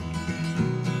storm.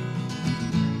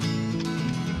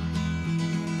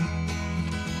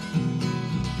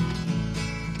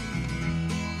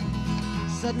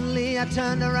 Suddenly I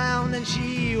turned around and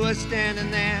she was standing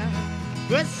there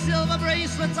with silver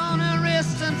bracelets on her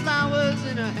wrists and flowers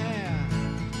in her hair.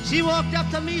 She walked up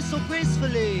to me so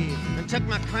gracefully and took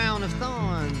my crown of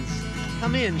thorns.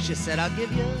 Come in, she said, I'll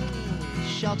give you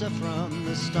shelter from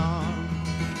the storm.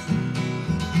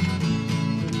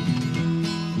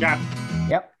 Yeah.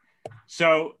 Yep.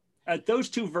 So those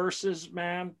 2 verses,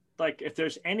 man, like if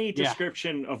there's any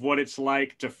description of what it's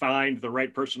like to find the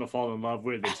right person to fall in love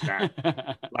with, it's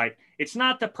that. Like it's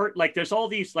not like there's all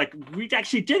these, like we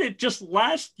actually did it just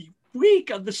last week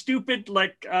of the stupid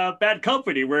Bad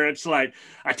Company, where it's like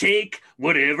I take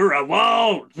whatever I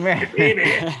want, baby,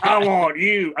 I want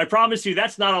you. I promise you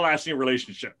that's not a lasting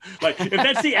relationship. Like if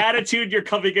that's the attitude you're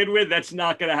coming in with, that's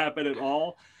not going to happen at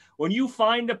all. When you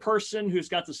find a person who's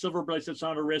got the silver bracelets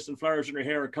on her wrist and flowers in her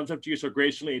hair and comes up to you so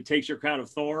gracefully and takes your crown of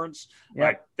thorns,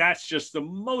 like that's just the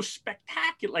most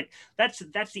spectacular. Like that's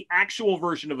the actual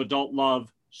version of adult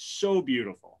love. So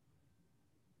beautiful.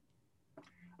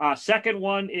 Second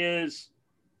one is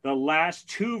the last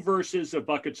 2 verses of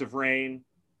Buckets of Rain,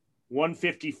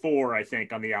 154, I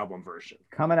think, on the album version.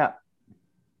 Coming up.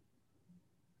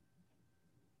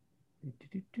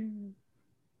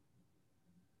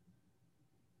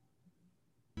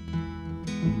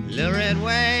 Little red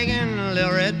wagon,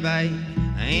 little red bike.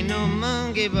 I ain't no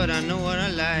monkey, but I know what I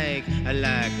like. I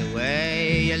like the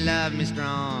way you love me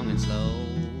strong and slow.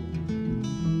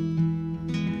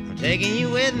 taking you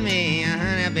with me,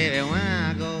 honey, baby, when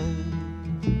I go.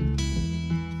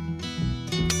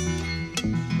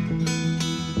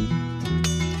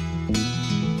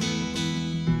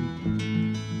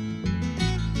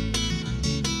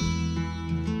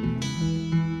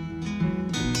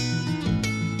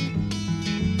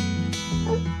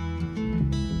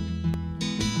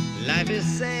 Life is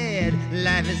sad,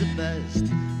 life is a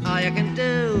bust. All you can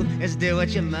do is do what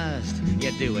you must.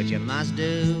 You do what you must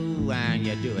do, and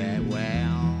you do it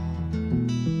well.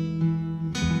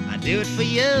 I do it for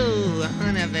you,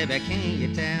 honey, baby, can't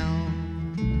you tell?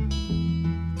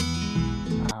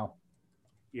 Wow.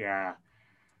 Yeah.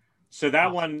 So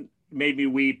that one made me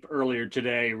weep earlier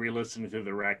today, re-listening to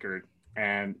the record.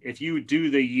 And if you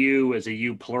do the you as a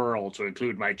you plural to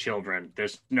include my children,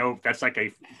 that's like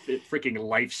a freaking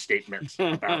life statement.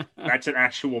 That's an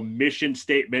actual mission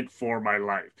statement for my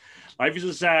life. Life is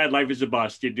a sad, life is a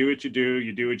bust. You do what you do,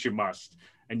 you do what you must,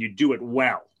 and you do it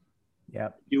well.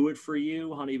 Yep. Do it for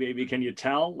you, honey, baby. Can you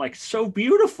tell? Like, so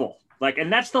beautiful. Like,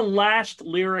 and that's the last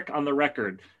lyric on the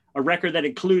record, a record that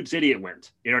includes Idiot Wind.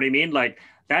 You know what I mean? Like,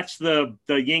 that's the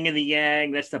yin and the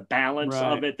yang. That's the balance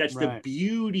of it. That's the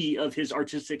beauty of his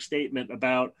artistic statement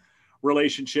about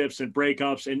relationships and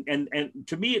breakups. And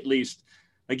to me, at least,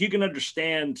 like, you can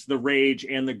understand the rage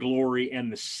and the glory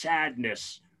and the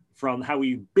sadness from how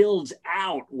he builds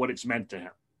out what it's meant to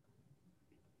him.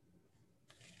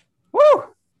 Woo!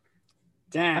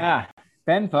 Damn.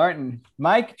 Ben Barton,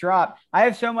 mic drop. I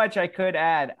have so much I could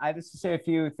add. I just to say a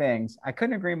few things. I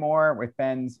couldn't agree more with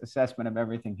Ben's assessment of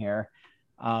everything here.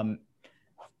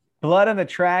 Blood on the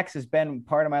Tracks has been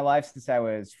part of my life since I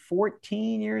was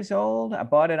 14 years old. I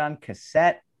bought it on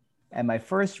cassette, and my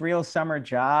first real summer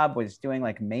job was doing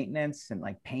like maintenance and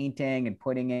like painting and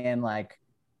putting in like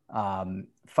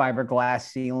fiberglass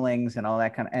ceilings and all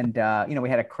that kind of, and we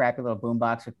had a crappy little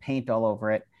boombox with paint all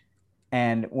over it.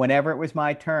 And whenever it was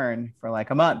my turn for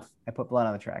like a month, I put Blood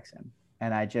on the Tracks in,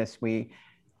 and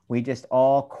we just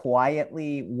all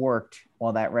quietly worked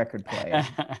while that record played,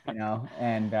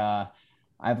 and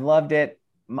I've loved it.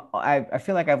 I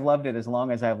feel like I've loved it as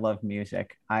long as I've loved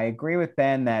music. I agree with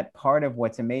Ben that part of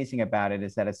what's amazing about it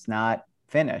is that it's not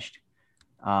finished.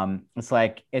 It's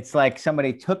like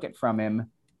somebody took it from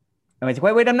him and was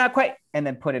like, wait, I'm not quite, and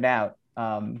then put it out.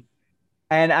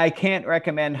 And I can't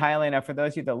recommend highly enough for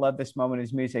those of you that love this moment in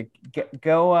his music,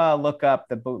 go look up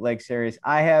the bootleg series.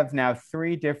 I have now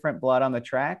 3 different Blood on the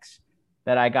Tracks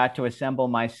that I got to assemble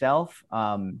myself.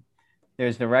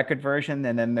 There's the record version,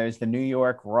 and then there's the New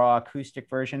York raw acoustic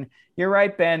version. You're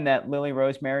right, Ben, that Lily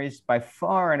Rosemary is by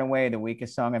far and away the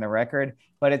weakest song on the record,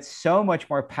 but it's so much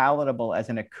more palatable as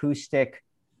an acoustic,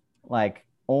 like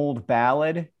old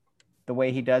ballad, the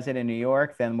way he does it in New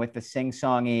York, than with the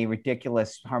sing-songy,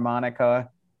 ridiculous harmonica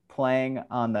playing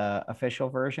on the official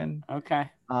version. Okay.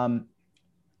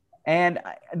 And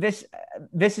this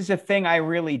is a thing I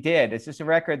really did. It's just a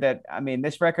record that,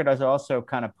 this record was also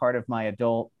kind of part of my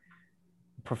adult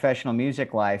professional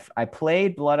music life. I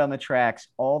played Blood on the Tracks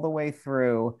all the way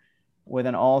through with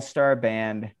an all-star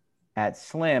band at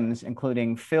Slim's,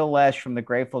 including Phil Lesh from the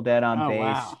Grateful Dead on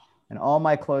bass, and all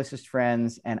my closest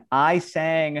friends. And I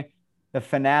sang the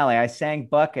finale. I sang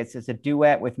Buckets as a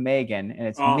duet with Megan, and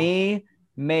it's me,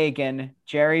 Megan,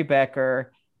 Jerry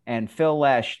Becker, and Phil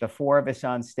Lesh, the 4 of us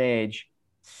on stage,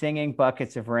 singing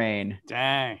Buckets of Rain.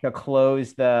 Dang. To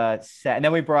close the set. And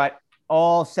then we brought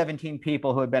all 17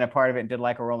 people who had been a part of it and did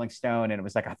like a Rolling Stone, and it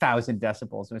was like 1,000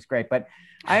 decibels. It was great. But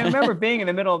I remember being in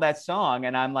the middle of that song,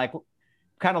 and I'm like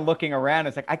kind of looking around.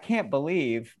 It's like, I can't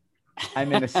believe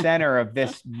I'm in the center of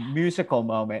this musical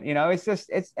moment.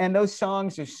 And those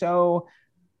songs are so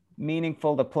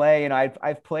meaningful to play.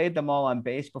 I've played them all on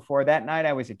bass before. That night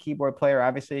I was a keyboard player,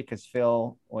 obviously, because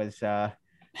Phil was,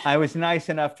 I was nice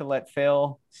enough to let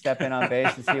Phil step in on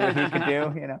bass and see what he could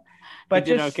do, But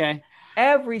you did okay.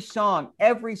 Every song,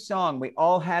 we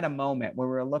all had a moment where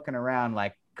we were looking around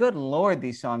like, good Lord,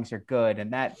 these songs are good.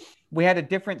 And that we had a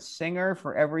different singer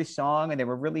for every song, and they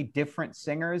were really different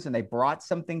singers, and they brought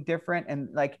something different. And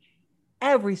like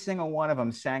every single one of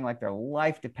them sang like their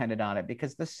life depended on it,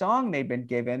 because the song they'd been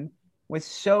given was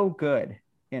so good.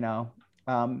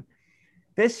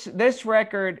 This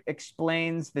record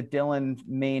explains the Dylan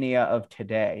mania of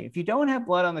today. If you don't have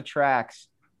Blood on the Tracks,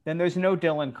 then there's no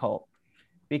Dylan cult,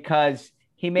 because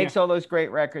he makes all those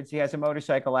great records. He has a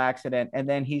motorcycle accident, and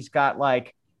then he's got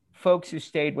like folks who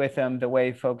stayed with him the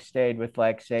way folks stayed with,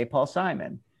 like, say, Paul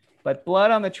Simon. But Blood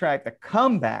on the Track, the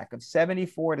comeback of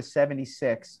 74 to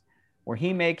 76, where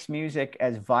he makes music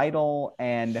as vital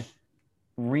and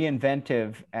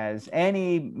reinventive as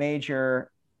any major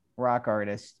rock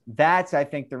artist, that's, I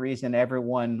think, the reason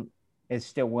everyone is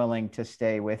still willing to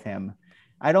stay with him.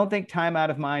 I don't think Time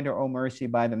Out of Mind or Oh Mercy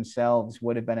by themselves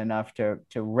would have been enough to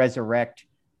resurrect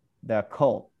the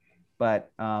cult.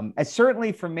 But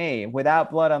certainly for me,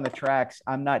 without Blood on the Tracks,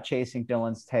 I'm not chasing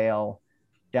Dylan's tail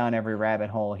down every rabbit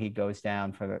hole he goes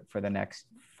down for the next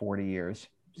 40 years.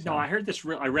 So. No, I heard this.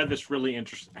 I read this really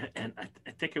interesting, and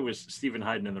I think it was Stephen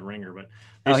Hyden in The Ringer. But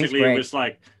Oh, he's basically, great. it was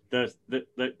like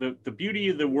the beauty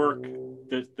of the work,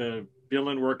 the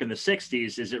Dylan work in the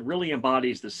 '60s is it really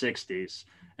embodies the '60s.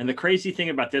 And the crazy thing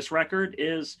about this record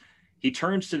is he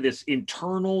turns to this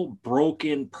internal,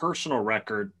 broken, personal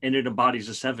record, and it embodies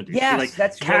the '70s. Yes,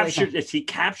 that's captured. really... He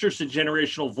captures the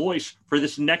generational voice for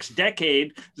this next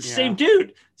decade. The same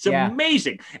dude. It's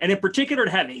amazing, and in particular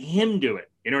to have him do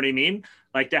it. You know what I mean?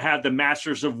 Like to have the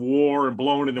Masters of War and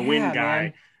Blown in the Wind guy,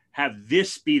 man. have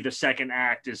this be the second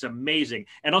act is amazing,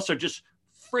 and also just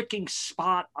freaking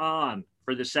spot on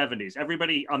for the '70s.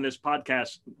 Everybody on this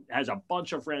podcast has a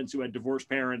bunch of friends who had divorced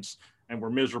parents and were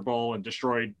miserable and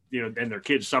destroyed, and their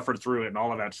kids suffered through it and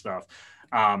all of that stuff.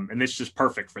 And this is just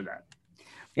perfect for that.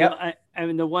 Yep. Well, I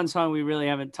mean, the one song we really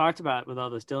haven't talked about with all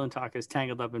this Dylan talk is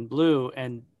Tangled Up in Blue.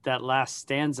 And that last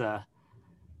stanza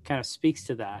kind of speaks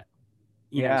to that.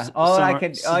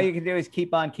 All you can do is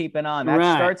keep on keeping on.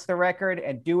 That starts the record,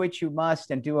 and Do What You Must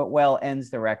and Do It Well ends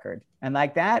the record. And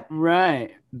like that,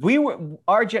 right.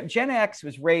 Our Gen X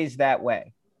was raised that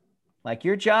way. Like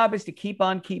your job is to keep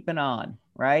on keeping on,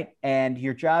 right? And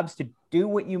your job's to do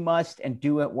what you must and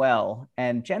do it well.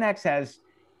 And Gen X has,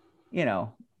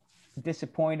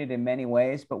 disappointed in many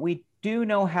ways, but we do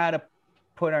know how to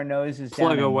put our noses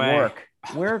down and work.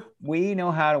 We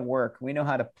know how to work. We know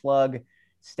how to plug,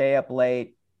 stay up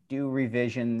late, do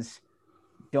revisions,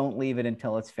 don't leave it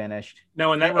until it's finished.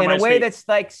 No, and that in a way that's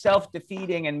like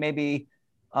self-defeating and maybe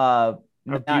not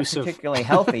particularly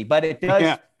healthy, but it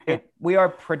does. We are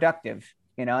productive,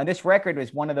 and this record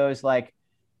was one of those like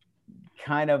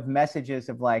kind of messages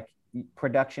of like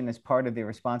production is part of the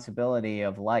responsibility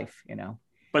of life,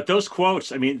 But those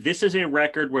quotes, I mean, this is a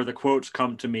record where the quotes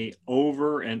come to me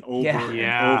over and over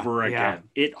and over again.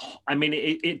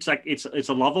 It's like it's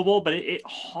a lovable, but it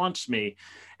haunts me.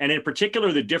 And in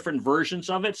particular, the different versions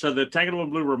of it. So the Tangled Up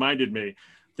in Blue reminded me,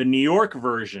 the New York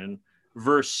version,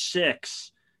 verse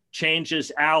 6,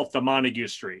 changes out the Montague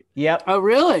Street. Yep. Oh,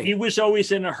 really? He was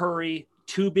always in a hurry,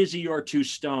 too busy or too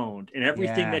stoned. And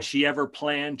everything that she ever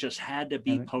planned just had to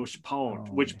be postponed,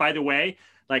 which, by the way,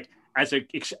 like, as an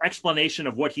explanation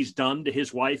of what he's done to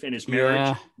his wife and his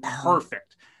marriage,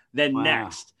 perfect. Then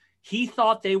next, he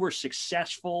thought they were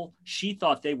successful. She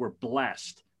thought they were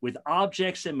blessed with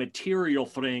objects and material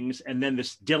things. And then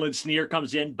this Dylan sneer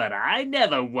comes in, but I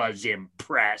never was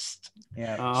impressed.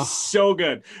 Yeah. So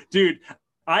good. Dude,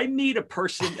 I need a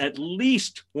person at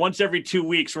least once every 2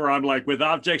 weeks where I'm like, with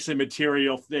objects and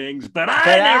material things, but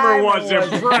I never was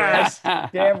impressed.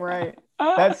 Damn right.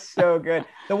 That's so good.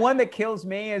 The one that kills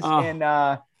me is in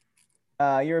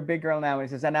You're a Big Girl Now. He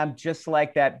says, and I'm just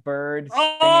like that bird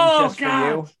singing just for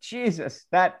you. Jesus,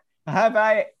 that have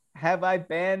I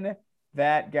been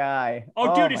that guy?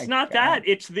 Oh, dude, it's not that.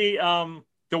 It's the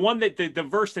one that the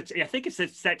verse that's, I think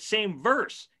it's that same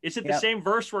verse. Is it the same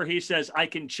verse where he says, I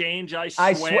can change, I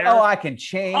swear? I can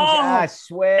change, I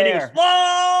swear. And he goes,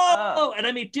 whoa! And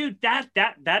I mean, dude,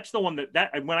 that's the one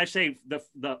that when I say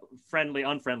the friendly,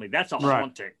 unfriendly, that's a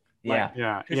haunting. Like,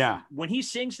 yeah. When he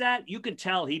sings that, you can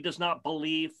tell he does not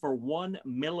believe for 1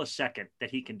 millisecond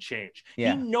that he can change.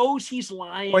 Yeah. He knows he's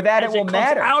lying, or that it will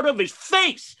matter out of his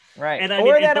face, right? And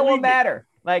that it will matter.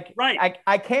 Like, right.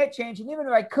 I can't change, and even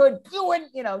if I could, you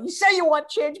wouldn't. You say you want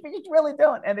change, but you really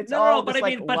don't. And it's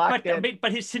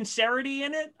but his sincerity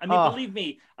in it. I mean, believe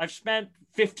me, I've spent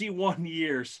 51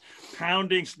 years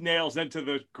pounding nails into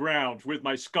the ground with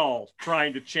my skull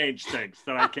trying to change things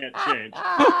that I can't change.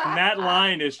 And that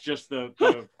line is just the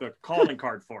calling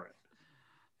card for it.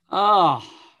 Oh,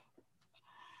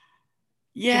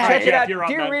 yeah. Check it out,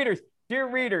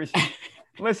 dear readers.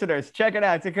 Listeners, check it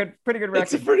out. It's a pretty good record.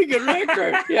 It's a pretty good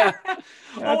record. Yeah.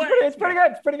 It's pretty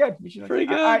good. It's pretty good. Pretty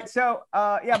good. All right. So,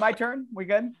 my turn. We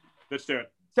good? Let's do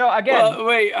it. So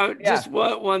again, just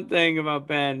one thing about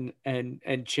Ben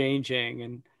and changing,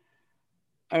 and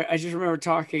I just remember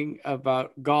talking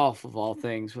about golf of all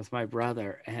things with my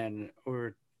brother, and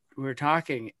we were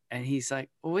talking, and he's like,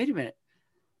 "Well, wait a minute.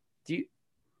 Do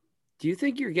you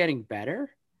think you're getting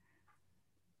better?"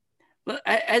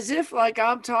 As if like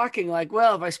I'm talking like,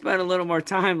 well, if I spend a little more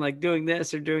time like doing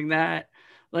this or doing that,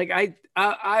 like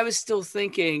I was still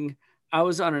thinking I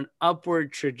was on an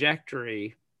upward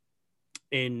trajectory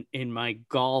in my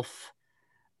golf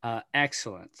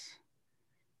excellence,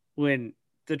 when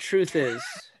the truth is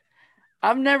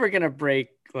I'm never going to break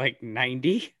like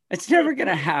 90. It's never going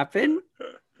to happen.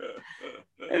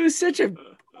 It was such a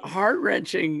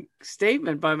heart-wrenching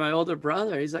statement by my older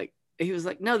brother. He was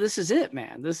like, no, this is it,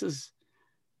 man.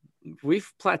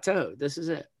 We've plateaued. This is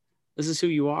it. This is who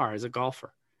you are as a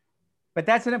golfer. But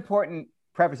that's an important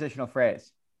prepositional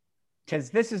phrase, because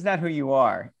this is not who you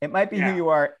are. It might be who you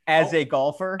are as a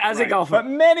golfer. As a golfer. But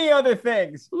many other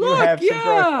things you have some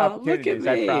growth opportunities,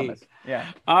 I promise.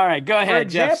 Yeah. All right, go ahead,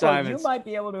 Jeff Simons. You might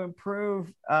be able to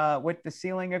improve what the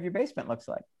ceiling of your basement looks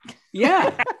like.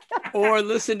 Yeah. Or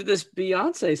listen to this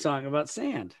Beyonce song about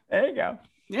sand. There you go.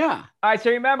 Yeah. All right.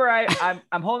 So remember,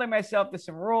 I'm holding myself to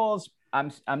some rules.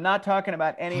 I'm not talking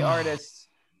about any artists,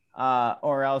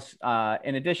 or else,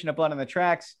 in addition to Blood on the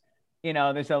Tracks,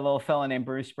 there's a little fella named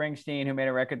Bruce Springsteen who made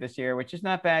a record this year, which is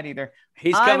not bad either.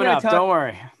 He's coming up. Don't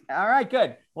worry. All right,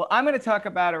 good. Well, I'm going to talk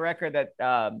about a record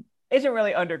that isn't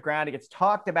really underground. It gets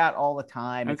talked about all the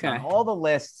time. It's on all the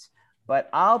lists, but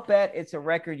I'll bet it's a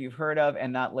record you've heard of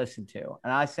and not listened to.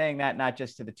 And I'm saying that not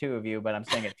just to the two of you, but I'm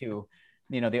saying it to,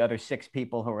 the other 6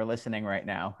 people who are listening right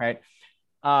now, right?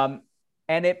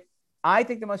 I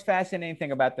think the most fascinating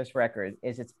thing about this record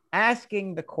is it's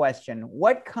asking the question,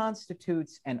 what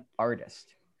constitutes an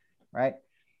artist, right?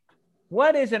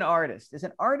 What is an artist? Is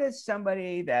an artist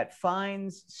somebody that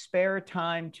finds spare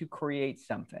time to create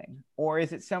something? Or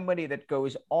is it somebody that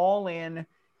goes all in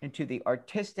into the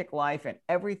artistic life and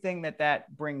everything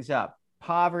that brings up?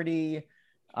 Poverty,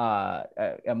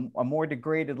 a more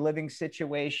degraded living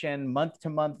situation,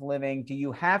 month-to-month living. Do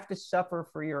you have to suffer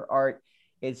for your art?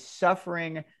 Is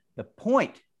suffering the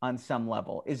point on some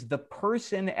level? Is the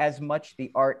person as much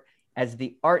the art as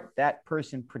the art that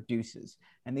person produces?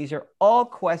 And these are all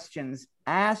questions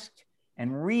asked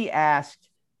and re-asked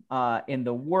in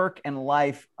the work and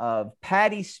life of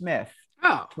Patti Smith,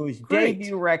 whose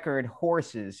debut record,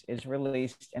 Horses, is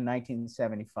released in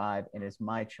 1975 and is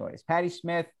my choice. Patti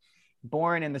Smith,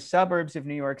 born in the suburbs of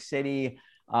New York City,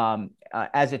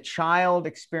 as a child,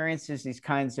 experiences these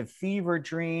kinds of fever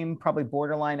dream, probably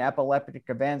borderline epileptic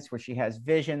events where she has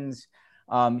visions.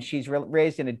 She's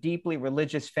raised in a deeply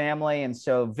religious family, and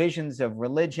so visions of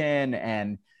religion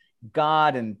and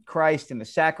God and Christ and the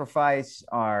sacrifice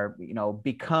are,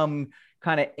 become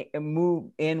kind of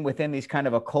move in within these kind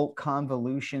of occult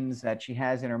convolutions that she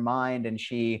has in her mind, and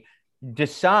she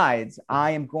decides,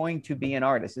 I am going to be an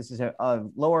artist. This is a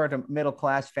lower to middle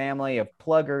class family of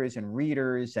pluggers and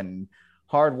readers and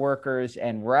hard workers.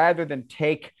 And rather than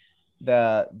take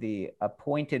the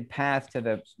appointed path to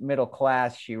the middle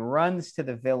class, she runs to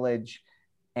the village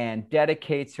and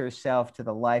dedicates herself to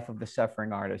the life of the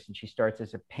suffering artist. And she starts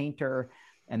as a painter,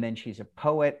 and then she's a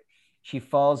poet. She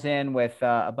falls in with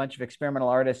a bunch of experimental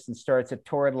artists and starts a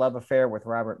torrid love affair with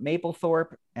Robert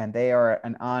Mapplethorpe. And they are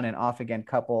an on and off again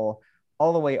couple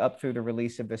all the way up through the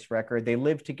release of this record. They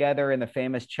live together in the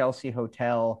famous Chelsea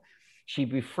Hotel. She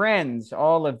befriends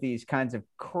all of these kinds of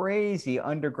crazy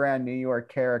underground New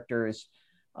York characters.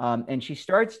 And she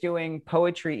starts doing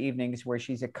poetry evenings where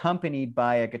she's accompanied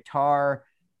by a guitarist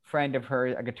friend of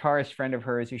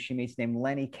hers who she meets named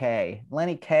Lenny Kaye.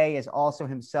 Lenny Kaye is also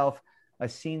himself a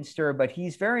scene stirrer, but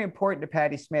he's very important to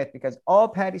Patti Smith because all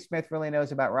Patti Smith really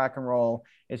knows about rock and roll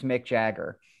is Mick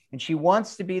Jagger. And she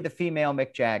wants to be the female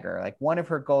Mick Jagger. Like, one of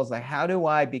her goals, like, how do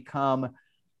I become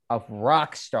a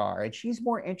rock star? And she's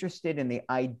more interested in the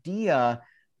idea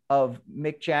of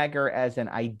Mick Jagger as an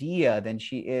idea than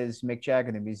she is Mick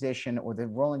Jagger, the musician, or the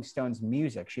Rolling Stones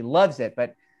music. She loves it,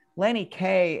 but Lenny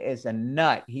Kaye is a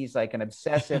nut. He's like an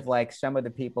obsessive, like some of the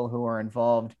people who are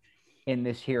involved in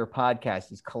this here podcast.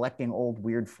 He's collecting old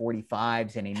weird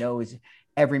 45s, and he knows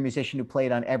every musician who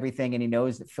played on everything, and he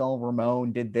knows that Phil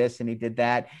Ramone did this and he did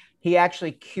that. He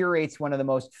actually curates one of the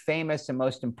most famous and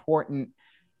most important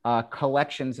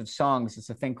collections of songs. It's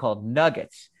a thing called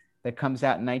Nuggets that comes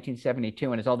out in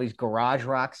 1972, and it's all these garage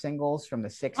rock singles from the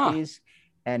 60s.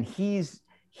 And he's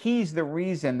the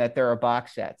reason that there are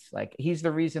box sets. Like, he's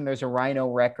the reason there's a Rhino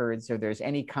Records, or there's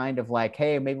any kind of like,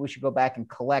 hey, maybe we should go back and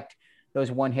collect those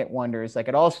one-hit wonders. Like,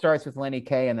 it all starts with Lenny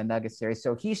Kaye and the Nuggets series.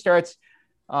 So he starts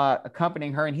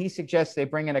accompanying her, and he suggests they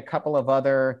bring in a couple of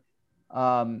other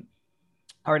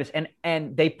artists,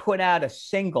 and they put out a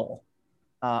single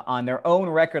on their own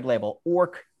record label,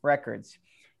 Orc Records.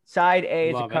 Side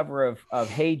A is a cover of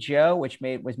Hey Joe, which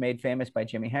was made famous by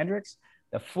Jimi Hendrix.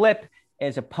 The flip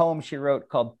is a poem she wrote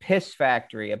called Piss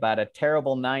Factory, about a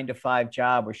terrible 9-to-5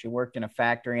 job where she worked in a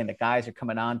factory, and the guys are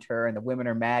coming on to her, and the women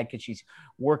are mad because she's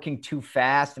working too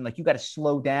fast, and like, you got to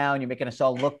slow down, you're making us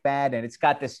all look bad. And it's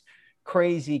got this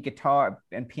crazy guitar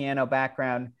and piano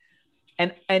background,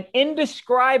 and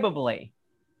indescribably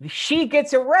she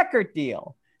gets a record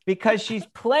deal because she's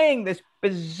playing this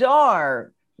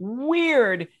bizarre,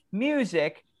 weird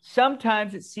music.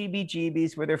 Sometimes it's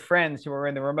CBGBs with her friends who are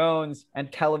in the Ramones and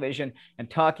Television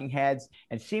and Talking Heads,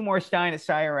 and Seymour Stein at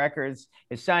Sire Records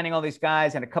is signing all these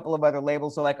guys, and a couple of other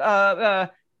labels are like,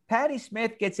 Patti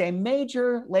Smith gets a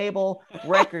major label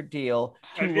record deal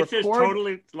to This is record.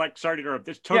 totally like, sorry to interrupt,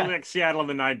 this is totally like Seattle in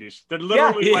the 90s. They're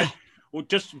literally like, well,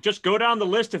 just go down the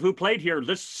list of who played here.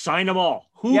 Let's sign them all.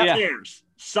 Who cares?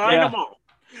 Sign them all.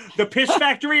 The Piss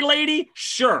Factory lady?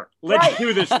 Sure. Let's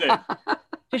do this thing.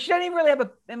 So she doesn't even really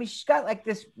have she's got like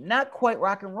this not quite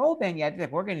rock and roll band yet.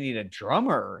 Like, we're going to need a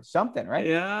drummer or something, right?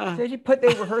 Yeah. So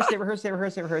they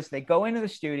rehearse. They go into the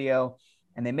studio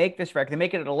and they make this record. They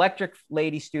make it at Electric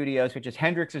Lady Studios, which is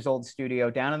Hendrix's old studio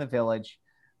down in the Village.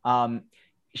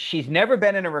 She's never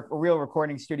been in a real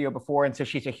recording studio before. And so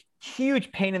she's a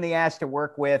huge pain in the ass to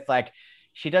work with. Like,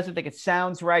 she doesn't think it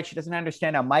sounds right. She doesn't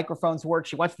understand how microphones work.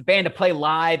 She wants the band to play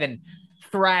live and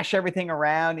thrash everything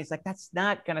around. He's like, that's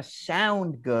not going to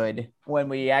sound good when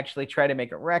we actually try to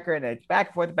make a record. And it's back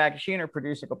and forth, back. She and her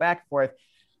producer go back and forth.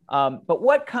 But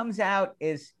what comes out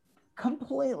is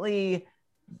completely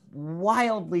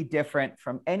wildly different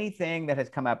from anything that has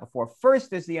come out before. First,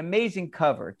 there's the amazing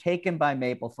cover taken by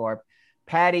Mapplethorpe,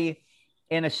 Patti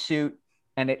in a suit,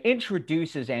 and it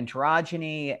introduces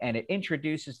androgyny, and it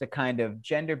introduces the kind of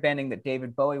gender bending that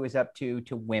David Bowie was up to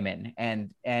women.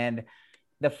 And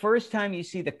the first time you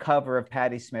see the cover of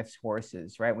Patti Smith's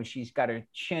Horses, right, when she's got her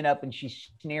chin up and she's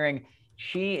sneering,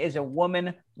 she is a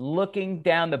woman looking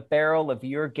down the barrel of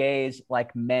your gaze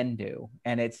like men do.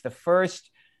 And it's the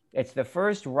first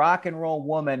rock and roll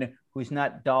woman who's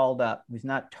not dolled up, who's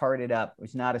not tarted up,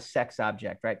 who's not a sex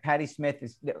object, right? Patti Smith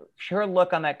her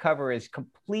look on that cover is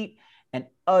complete and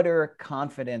utter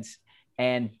confidence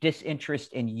and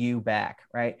disinterest in you back,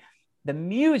 right? The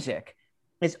music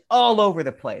is all over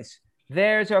the place.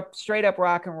 There's a straight up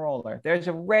rock and roller. There's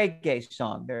a reggae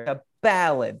song. There's a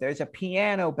ballad. There's a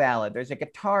piano ballad. There's a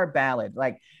guitar ballad.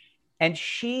 And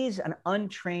she's an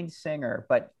untrained singer,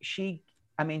 but she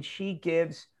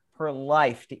gives her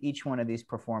life to each one of these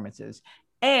performances.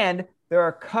 And there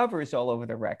are covers all over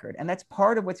the record. And that's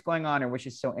part of what's going on, and which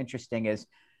is so interesting, is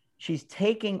she's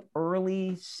taking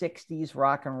early 60s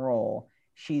rock and roll.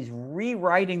 She's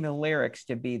rewriting the lyrics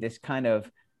to be this kind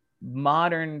of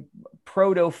modern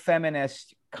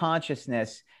proto-feminist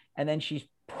consciousness. And then she's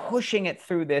pushing it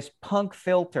through this punk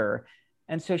filter.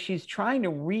 And so she's trying to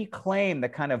reclaim the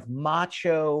kind of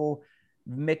macho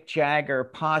Mick Jagger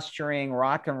posturing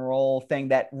rock and roll thing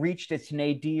that reached its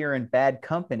nadir in Bad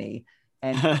Company,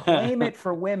 and claim it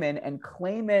for women and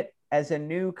claim it as a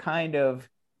new kind of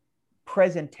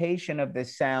presentation of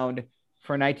this sound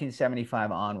for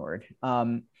 1975 onward.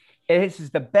 This is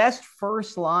the best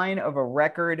first line of a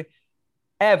record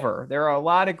ever. There are a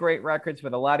lot of great records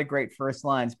with a lot of great first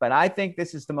lines, but I think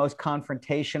this is the most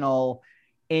confrontational,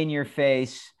 in your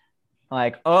face,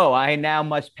 like, oh, I now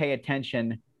must pay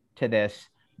attention to this.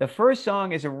 The first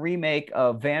song is a remake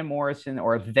of Van Morrison,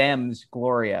 or Them's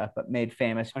Gloria, but made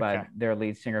famous by their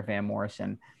lead singer, Van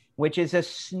Morrison, which is a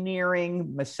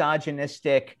sneering,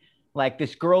 misogynistic, like,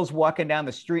 this girl's walking down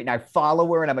the street and I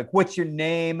follow her and I'm like, what's your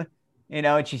name? You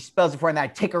know, and she spells it for her, and I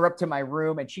take her up to my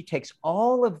room, and she takes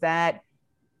all of that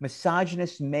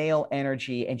misogynist male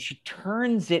energy and she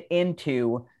turns it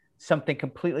into something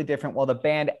completely different, while the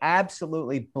band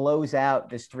absolutely blows out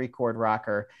this 3-chord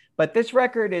rocker. But this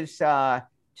record is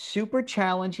super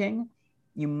challenging.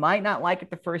 You might not like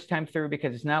it the first time through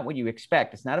because it's not what you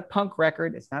expect. It's not a punk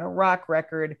record. It's not a rock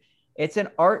record. It's an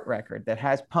art record that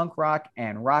has punk rock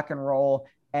and rock and roll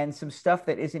and some stuff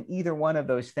that isn't either one of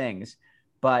those things.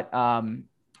 But I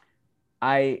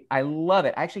love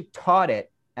it. I actually taught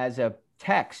it as a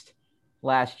text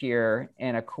last year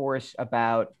in a course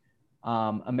about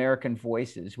American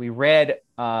Voices. We read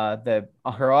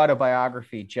her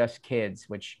autobiography, Just Kids,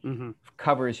 which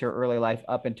covers her early life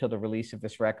up until the release of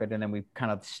this record. And then we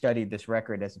kind of studied this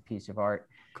record as a piece of art.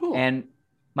 Cool. And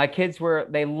my kids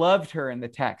they loved her in the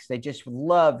text. They just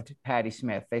loved Patti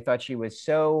Smith. They thought she was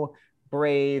so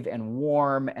brave and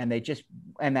warm. And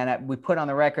then we put on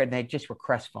the record and they just were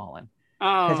crestfallen.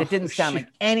 Because it didn't sound like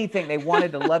anything. They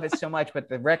wanted to love it so much, but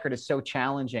the record is so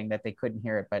challenging that they couldn't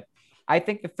hear it. But I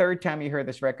think the third time you hear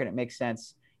this record, it makes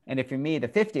sense. And if you're me, the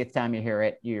 50th time you hear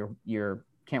it, you're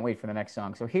can't wait for the next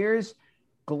song. So here's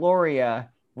Gloria,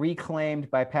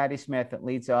 reclaimed by Patti Smith, that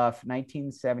leads off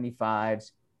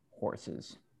 1975's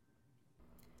Horses.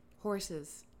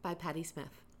 Horses by Patti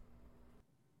Smith.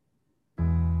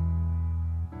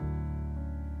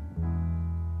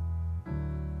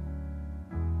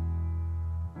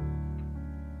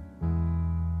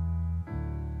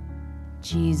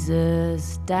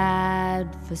 Jesus died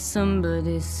for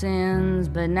somebody's sins,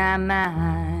 but not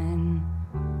mine.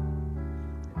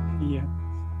 Yeah.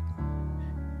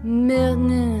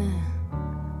 Milton,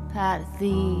 pot of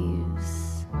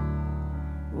thieves,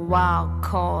 wild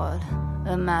cord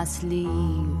of my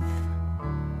sleeve,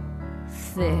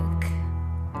 thick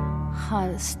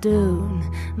heart of stone,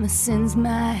 my sins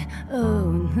my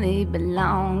own, they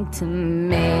belong to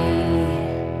me.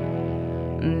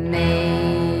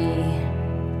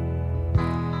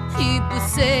 People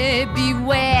say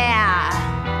beware,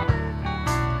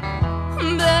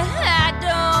 but I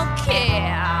don't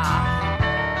care.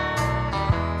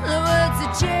 The words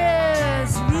are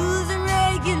just rules and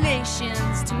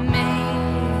regulations to me.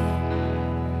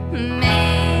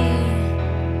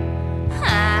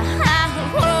 I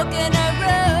walk in a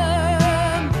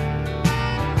room,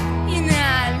 you know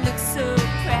I look so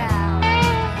proud.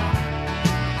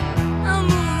 I'm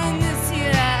moving this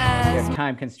here We eyes. have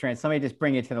time constraints. Let me just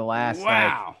bring it to the last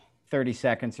Wow. 30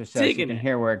 seconds or so, so you Digging can it.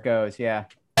 hear where it goes. Yeah.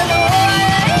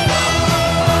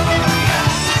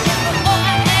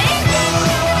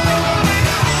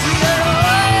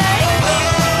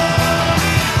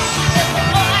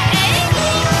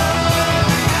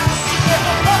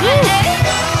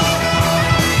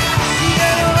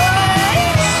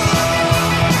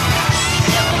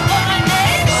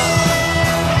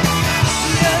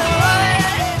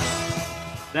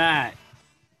 That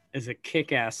is a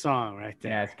kick-ass song right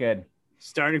there. Yeah, it's good.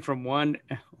 Starting from one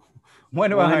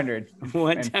 1 to 100.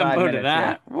 one in 5 tempo to minutes,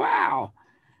 that. yeah. Wow.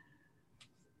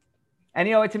 And,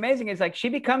 you know, it's amazing. It's like she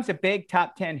becomes a big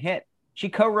top 10 hit. She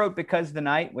co-wrote Because of the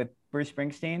Night with Bruce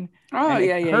Springsteen. Oh, and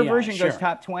yeah. Her version sure. goes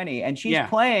top 20. And she's Yeah.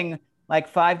 playing like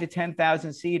 5 to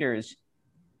 10,000 seaters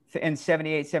in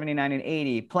 78, 79, and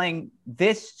 80, playing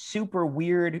this super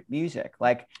weird music.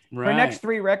 Like her Right. next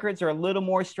 3 records are a little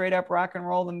more straight up rock and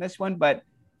roll than this one, but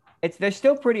they're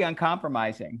still pretty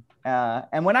uncompromising.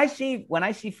 And when I see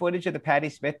footage of the Patti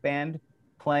Smith band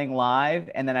playing live,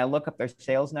 and then I look up their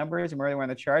sales numbers and where they were on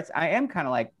the charts, I am kind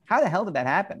of like, how the hell did that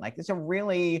happen? Like this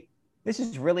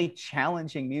is really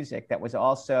challenging music that was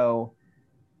also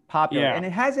popular, Yeah. and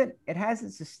it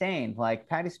hasn't sustained. Like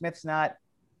Patti Smith's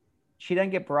she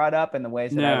doesn't get brought up in the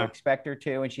ways that I No. would expect her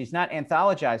to, and she's not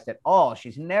anthologized at all.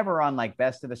 She's never on like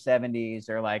Best of the 70s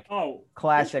or like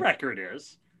classic. This record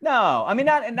is. No, I mean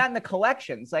not in the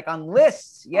collections, like on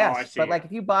lists, yes. I see. But like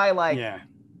if you buy like Yeah.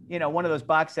 you know, one of those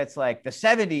box sets like the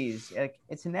 70s, like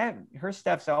it's her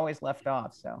stuff's always left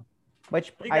off. So,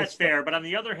 which I think that's fair. But on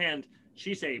the other hand,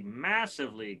 she's a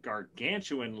massively,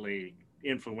 gargantuanly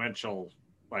influential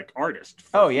like artist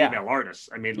for female artists.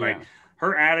 I mean, like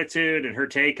her attitude and her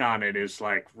take on it is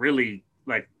like really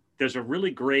like there's a really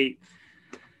great.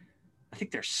 I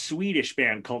think they're Swedish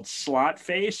band called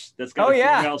Slotface that's got a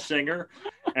female singer,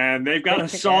 and they've got a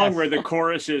song where the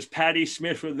chorus is "Patti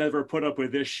Smith would never put up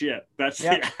with this shit." That's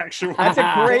the actual. That's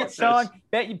a great song.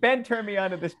 Ben turned me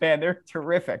on to this band. They're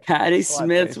terrific. Patti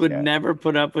Smith would never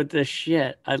put up with this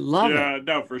shit. I love it. Yeah,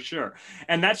 no, for sure.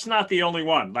 And that's not the only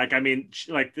one. Like, I mean,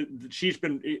 she's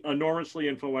been enormously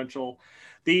influential.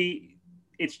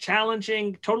 It's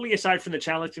challenging, totally aside from the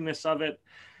challengingness of it.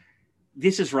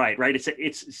 This is right?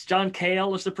 It's John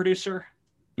Cale is the producer.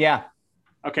 Yeah.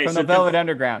 Okay. From the Velvet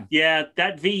Underground. Yeah,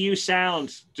 that VU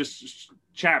sound just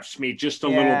chaps me just a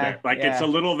little bit. Like it's a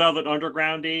little Velvet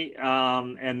Undergroundy,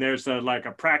 and there's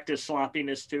a practice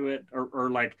sloppiness to it, or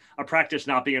like a practice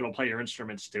not being able to play your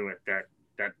instruments to it that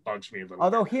bugs me a little.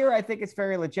 Although here I think it's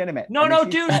very legitimate.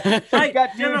 Dude, I've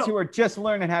got dudes who are just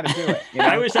learning how to do it. You know?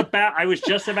 I was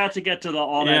just about to get to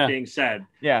all that being said.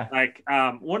 Yeah. Like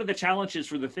one of the challenges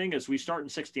for the thing is we start in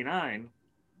 69,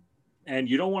 and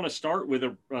you don't want to start with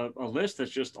a list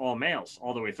that's just all males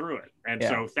all the way through it. And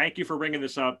so thank you for bringing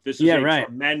this up. This is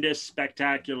tremendous,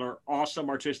 spectacular,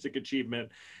 awesome artistic achievement.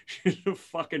 She's a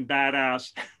fucking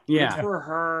badass. Yeah. Good for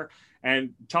her.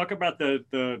 And talk about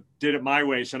the did it my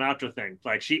way Sinatra thing.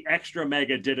 Like she extra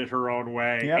mega did it her own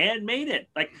way and made it.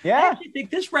 Like I actually think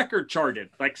this record charted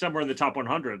like somewhere in the top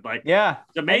 100. Like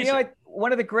it's amazing. And, you know,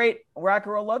 one of the great rock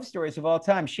and roll love stories of all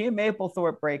time. She and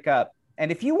Mapplethorpe break up,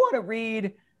 and if you want to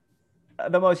read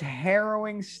the most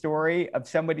harrowing story of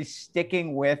somebody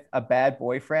sticking with a bad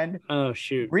boyfriend,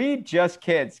 read Just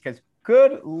Kids, because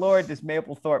good Lord, does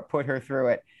Mapplethorpe put her through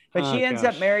it. But she ends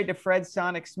up married to Fred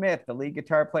Sonic Smith, the lead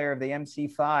guitar player of the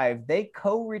MC5. They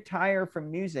co-retire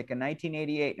from music in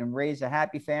 1988 and raise a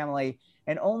happy family.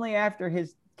 And only after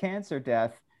his cancer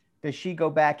death does she go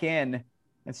back in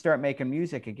and start making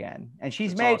music again. And she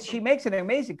makes an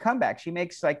amazing comeback. She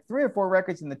makes like 3 or 4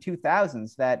 records in the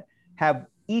 2000s that have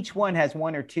each one has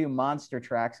 1 or 2 monster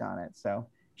tracks on it. So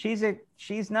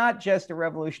she's not just a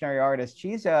revolutionary artist.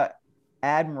 She's a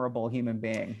admirable human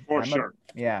being. For sure.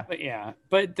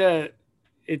 But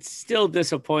it's still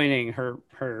disappointing her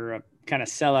kind of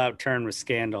sellout turn with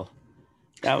Scandal.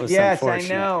 That was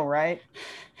unfortunate. I know, right?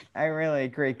 I really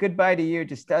agree. Goodbye to You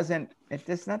just doesn't. It's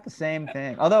just not the same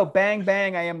thing. Although Bang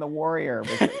Bang, I Am the Warrior,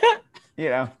 was,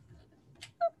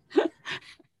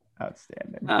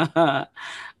 outstanding.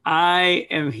 I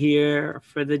am here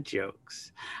for the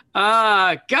jokes.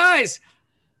 Guys,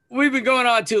 we've been going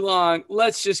on too long.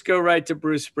 Let's just go right to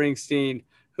Bruce Springsteen,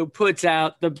 who puts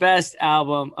out the best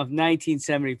album of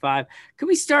 1975. Can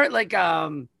we start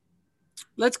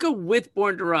let's go with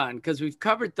Born to Run, because we've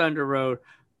covered Thunder Road.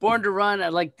 Born to Run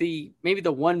at maybe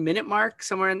the 1 minute mark,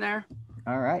 somewhere in there.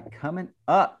 All right, coming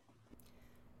up.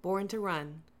 Born to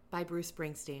Run by Bruce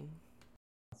Springsteen.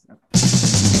 That's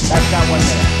not 1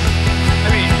 minute. I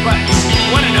mean, but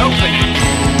what an opening.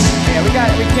 Yeah, we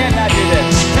can't not do this.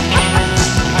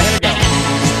 Here we go.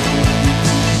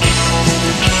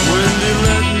 Wendy,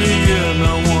 let me in.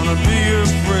 I wanna be your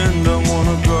friend. I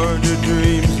wanna guard your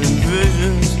dreams and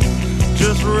visions.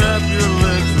 Just wrap your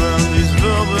legs around these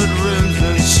velvet rims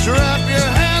and strap your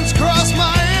hands across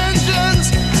my engines.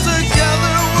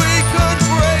 Together we could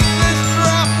break this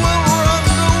trap. We'll run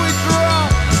till we drop.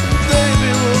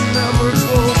 Baby, we'll never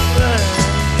go back.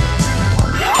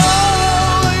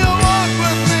 Oh, you walk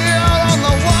with me out on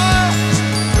the wire.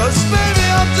 'Cause baby,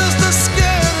 I'm just a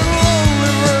scared and lonely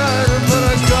rider. But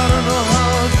I gotta know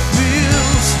how it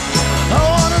feels. I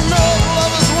wanna know if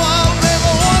love is wild, babe.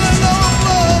 I wanna know if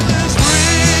love is real.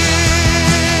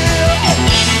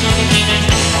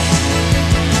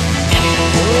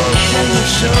 Oh, can you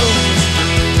show me?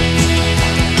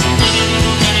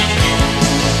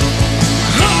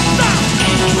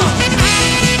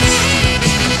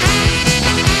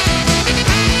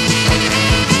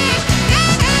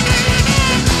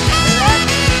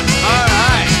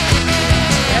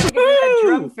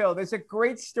 Drum fill. There's a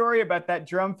great story about that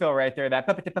drum fill right there.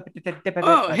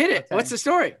 Hit it. What's the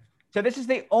story? So this is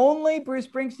the only Bruce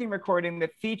Springsteen recording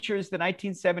that features the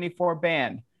 1974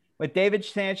 band, with David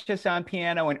Sanchez on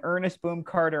piano and Ernest Boom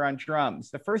Carter on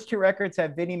drums. The first two records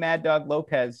have Vinnie Mad Dog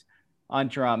Lopez on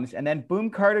drums, and then Boom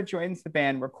Carter joins the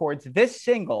band, records this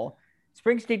single.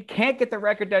 Springsteen can't get the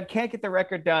record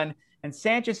done, and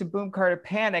Sanchez and Boom Carter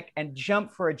panic and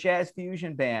jump for a jazz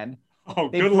fusion band. Oh,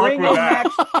 good luck with that.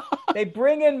 They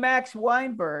bring in Max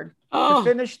Weinberg to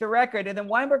finish the record, and then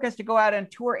Weinberg has to go out on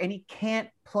tour, and he can't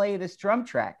play this drum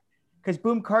track because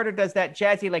Boom Carter does that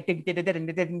jazzy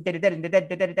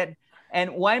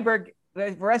and Weinberg,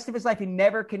 the rest of his life, he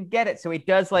never can get it, so he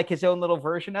does his own little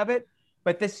version of it.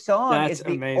 But this song is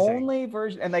the only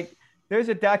version, and there's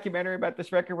a documentary about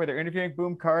this record where they're interviewing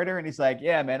Boom Carter, and he's like,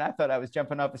 yeah, man, I thought I was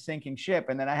jumping off a sinking ship,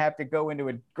 and then I have to go into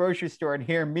a grocery store and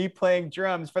hear me playing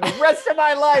drums for the rest of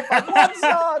my life on one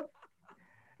song.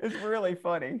 It's really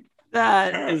funny.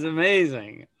 That is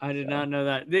amazing. I did not know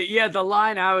that. The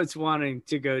line I was wanting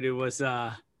to go to was,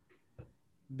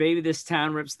 baby, this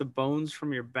town rips the bones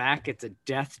from your back. It's a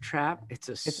death trap. It's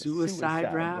a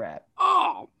suicide rap.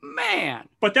 Oh, man.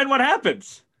 But then what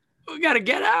happens? We got to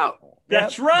get out.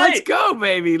 That's right. Let's go,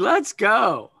 baby. Let's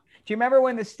go. Do you remember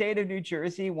when the state of New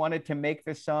Jersey wanted to make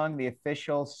this song the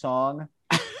official song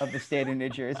of the state of New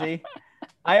Jersey?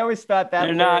 I always thought that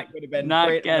would have been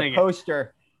great on the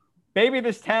poster. Baby,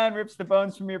 this town rips the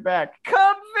bones from your back.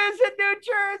 Come visit New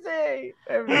Jersey.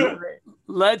 That would be great.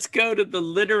 Let's go to the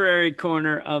literary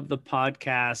corner of the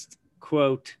podcast.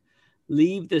 Quote,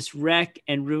 leave this wreck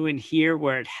and ruin here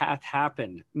where it hath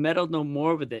happened. Meddle no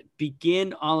more with it.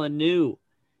 Begin all anew.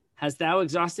 Hast thou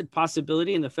exhausted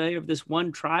possibility in the failure of this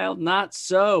one trial? Not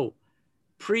so.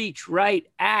 Preach, write,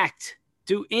 act.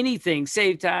 Do anything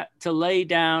save to lay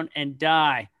down and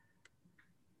die.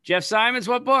 Jeff Simons,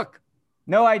 what book?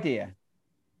 No idea.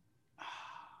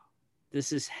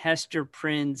 This is Hester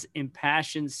Prynne's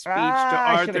impassioned speech to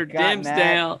Arthur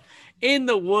Dimmesdale in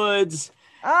the woods.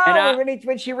 Oh,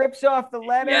 when she rips off the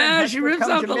letter. Yeah, she rips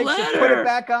off the letter. Put it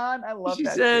back on. I love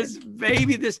that. She says,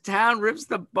 baby, this town rips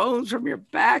the bones from your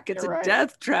back. It's a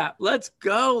death trap. Let's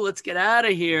go. Let's get out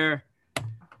of here.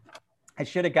 I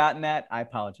should have gotten that. I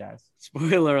apologize.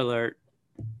 Spoiler alert.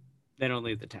 They don't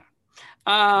leave the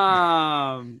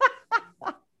town.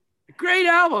 Great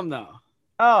album, though.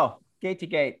 Oh, Gate to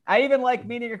Gate. I even like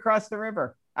Meeting Across the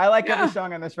River. I like every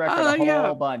song on this record a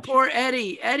whole bunch. Poor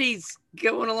Eddie. Eddie's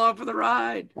going along for the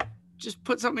ride. Just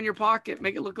put something in your pocket.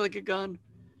 Make it look like a gun.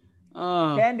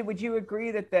 Ben, would you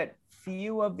agree that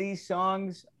few of these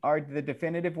songs are the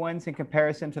definitive ones in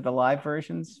comparison to the live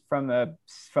versions from the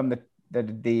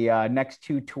the next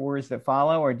 2 tours that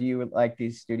follow, or do you like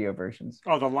these studio versions?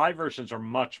 Oh, the live versions are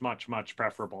much, much, much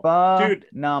preferable, dude.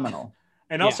 Phenomenal.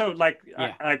 And also,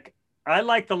 I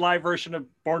like the live version of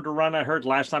Born to Run I heard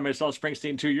last time I saw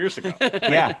Springsteen 2 years ago.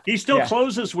 Yeah. He still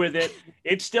closes with it.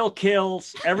 It still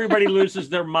kills. Everybody loses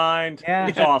their mind. Yeah.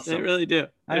 It's awesome. They really do.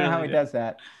 I don't know how he does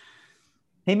that.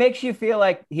 He makes you feel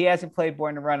like he hasn't played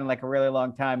Born to Run in like a really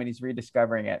long time and he's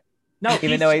rediscovering it. No,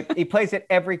 even though he plays it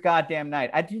every goddamn night.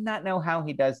 I do not know how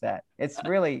he does that. It's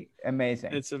really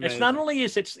amazing. It's amazing. It's not only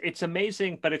it's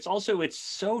amazing, but it's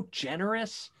so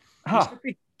generous. He's such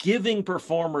a giving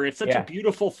performer. It's such a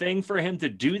beautiful thing for him to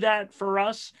do that for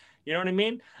us. You know what I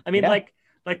mean? I mean, like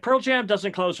Pearl Jam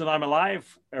doesn't close with "I'm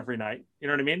Alive" every night. You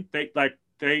know what I mean?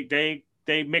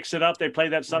 They mix it up. They play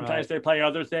that sometimes. Right. They play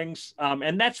other things,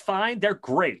 and that's fine. They're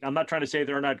great. I'm not trying to say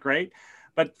they're not great,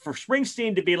 but for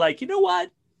Springsteen to be like, you know what?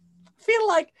 I feel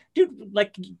like, dude,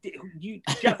 like you,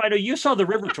 Jeff, I know you saw the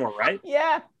River tour, right?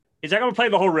 Yeah. He's not going to play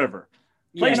the whole river.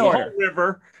 Plays the whole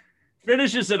river,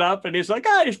 finishes it up, and he's like,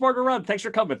 he's Born to Run. Thanks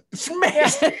for coming. It's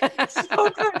amazing. So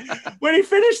good. When he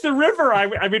finished the river,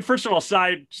 I mean, first of all,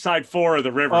 side 4 of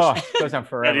the river. Oh, goes on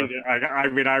forever. I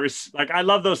mean, I was like, I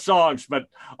love those songs, but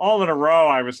all in a row,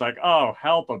 I was like, oh,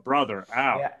 help a brother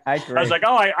out. Yeah, I agree. I was like,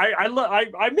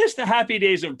 I missed the happy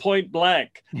days of Point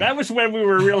Blank. That was when we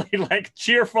were really like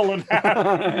cheerful and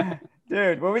happy.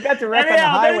 Dude, when we got to Wreck on the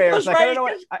Highway, I was like, I don't know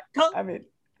what. I mean,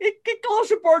 it goes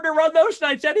to Born to Run those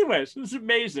nights anyways. It was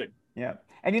amazing. Yeah.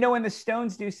 And you know, when the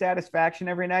Stones do Satisfaction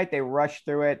every night, they rush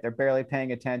through it. They're barely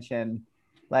paying attention.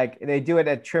 Like they do it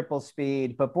at triple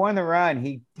speed. But Born to Run,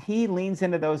 he leans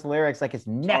into those lyrics like his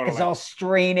neck is all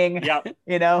straining. Yeah.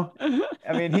 You know?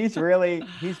 I mean, he's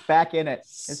back in it.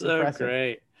 It's so impressive.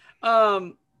 Great.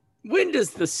 When does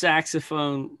the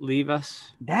saxophone leave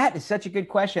us? That is such a good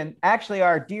question. Actually,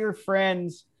 our dear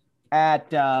friends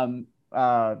at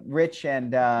Rich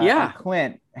and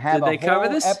Clint have a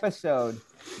whole episode.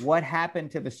 What happened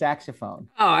to the saxophone?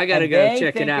 Oh, I gotta go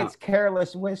check it out. It's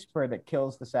Careless Whisper that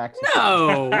kills the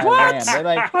saxophone. No, what? They're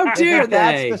like, how dare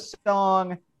they? That's the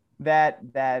song that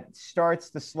starts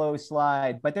the slow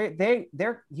slide. But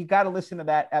they're you got to listen to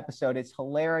that episode. It's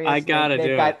hilarious. I gotta do.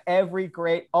 They've got every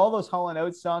great. All those Hall &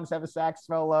 Oates songs have a sax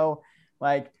solo.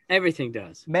 Like everything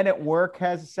does. Men at Work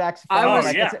has a saxophone.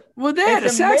 Well, they had a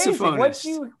saxophone.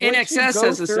 In Excess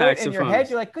has a saxophone. In your head,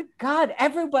 you're like, good God,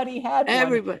 everybody had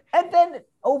one. And then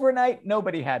overnight,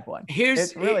 nobody had one.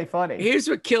 It's really funny. Here's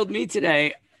what killed me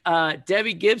today.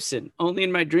 Debbie Gibson, Only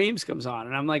in My Dreams, comes on.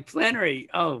 And I'm like, Flannery,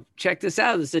 check this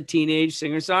out. This is a teenage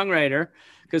singer-songwriter,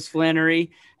 because Flannery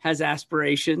has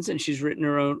aspirations and she's written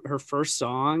her first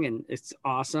song, and it's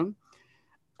awesome.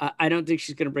 I don't think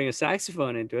she's going to bring a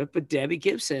saxophone into it, but Debbie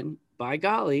Gibson, by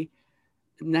golly,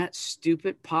 in that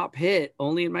stupid pop hit,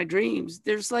 Only in My Dreams,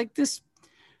 there's like this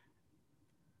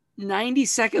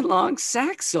 90-second long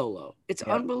sax solo. It's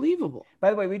unbelievable. By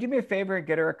the way, would you do me a favor and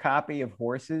get her a copy of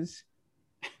Horses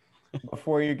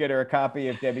before you get her a copy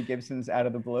of Debbie Gibson's Out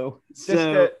of the Blue?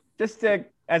 Just to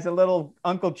as a little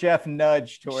Uncle Jeff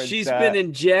nudge towards. She's been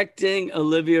injecting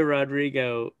Olivia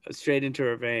Rodrigo straight into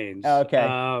her veins.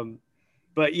 Okay.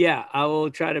 But yeah, I will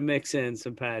try to mix in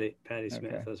some Patti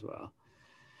Smith as well.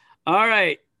 All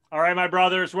right, my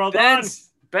brothers. Well done.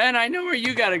 Ben, I know where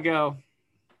you got to go.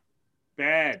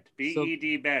 Bed.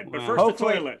 B-E-D, bed. But first,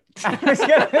 hopefully, the toilet. I was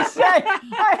going to say,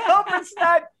 I hope it's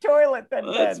not toilet then.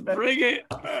 Let's bring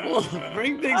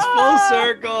things full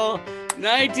circle.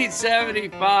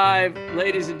 1975,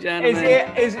 ladies and gentlemen.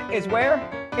 Is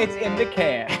where? It's in the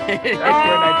can. That's where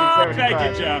 1975. Thank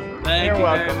you, Jeff. Thank you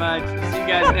very much. See you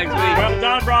guys next week. Well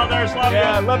done, brothers. Love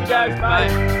you. Love you guys. Bye.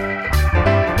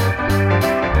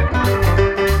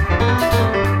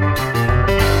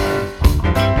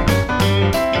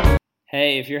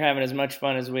 Hey, if you're having as much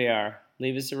fun as we are,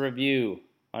 leave us a review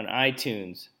on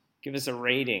iTunes. Give us a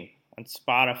rating on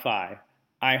Spotify,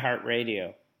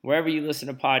 iHeartRadio. Wherever you listen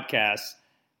to podcasts,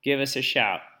 give us a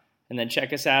shout. And then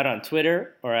check us out on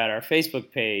Twitter or at our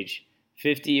Facebook page,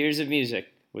 50 Years of Music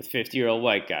with 50-Year-Old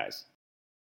White Guys.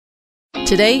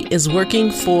 Today is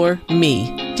working for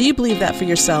me. Do you believe that for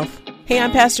yourself? Hey,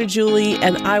 I'm Pastor Julie,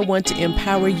 and I want to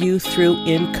empower you through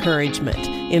encouragement.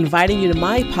 Inviting you to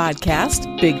my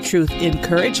podcast, Big Truth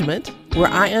Encouragement, where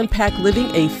I unpack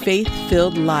living a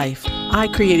faith-filled life. I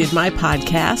created my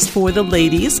podcast for the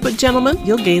ladies, but gentlemen,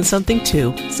 you'll gain something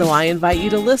too. So I invite you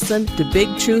to listen to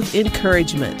Big Truth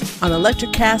Encouragement on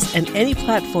Electricast and any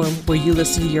platform where you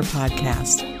listen to your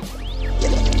podcast.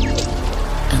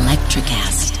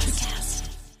 Electricast.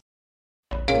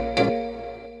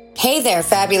 Hey there,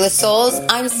 fabulous souls.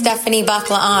 I'm Stephanie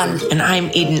Baklaan. And I'm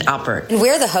Eden Alpert. And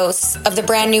we're the hosts of the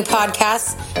brand new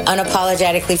podcast,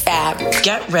 Unapologetically Fab.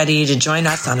 Get ready to join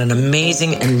us on an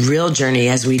amazing and real journey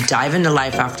as we dive into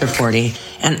life after 40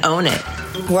 and own it.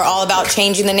 We're all about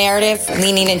changing the narrative,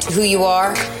 leaning into who you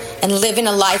are, and living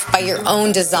a life by your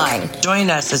own design. Join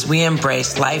us as we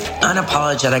embrace life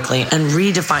unapologetically and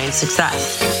redefine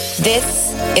success.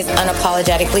 This is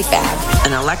Unapologetically Fab,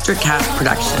 an Electric Cast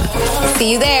production.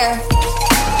 See you there.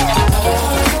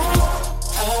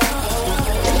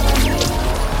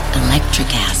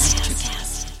 Electricast.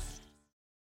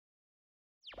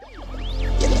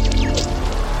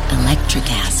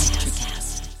 Electricast.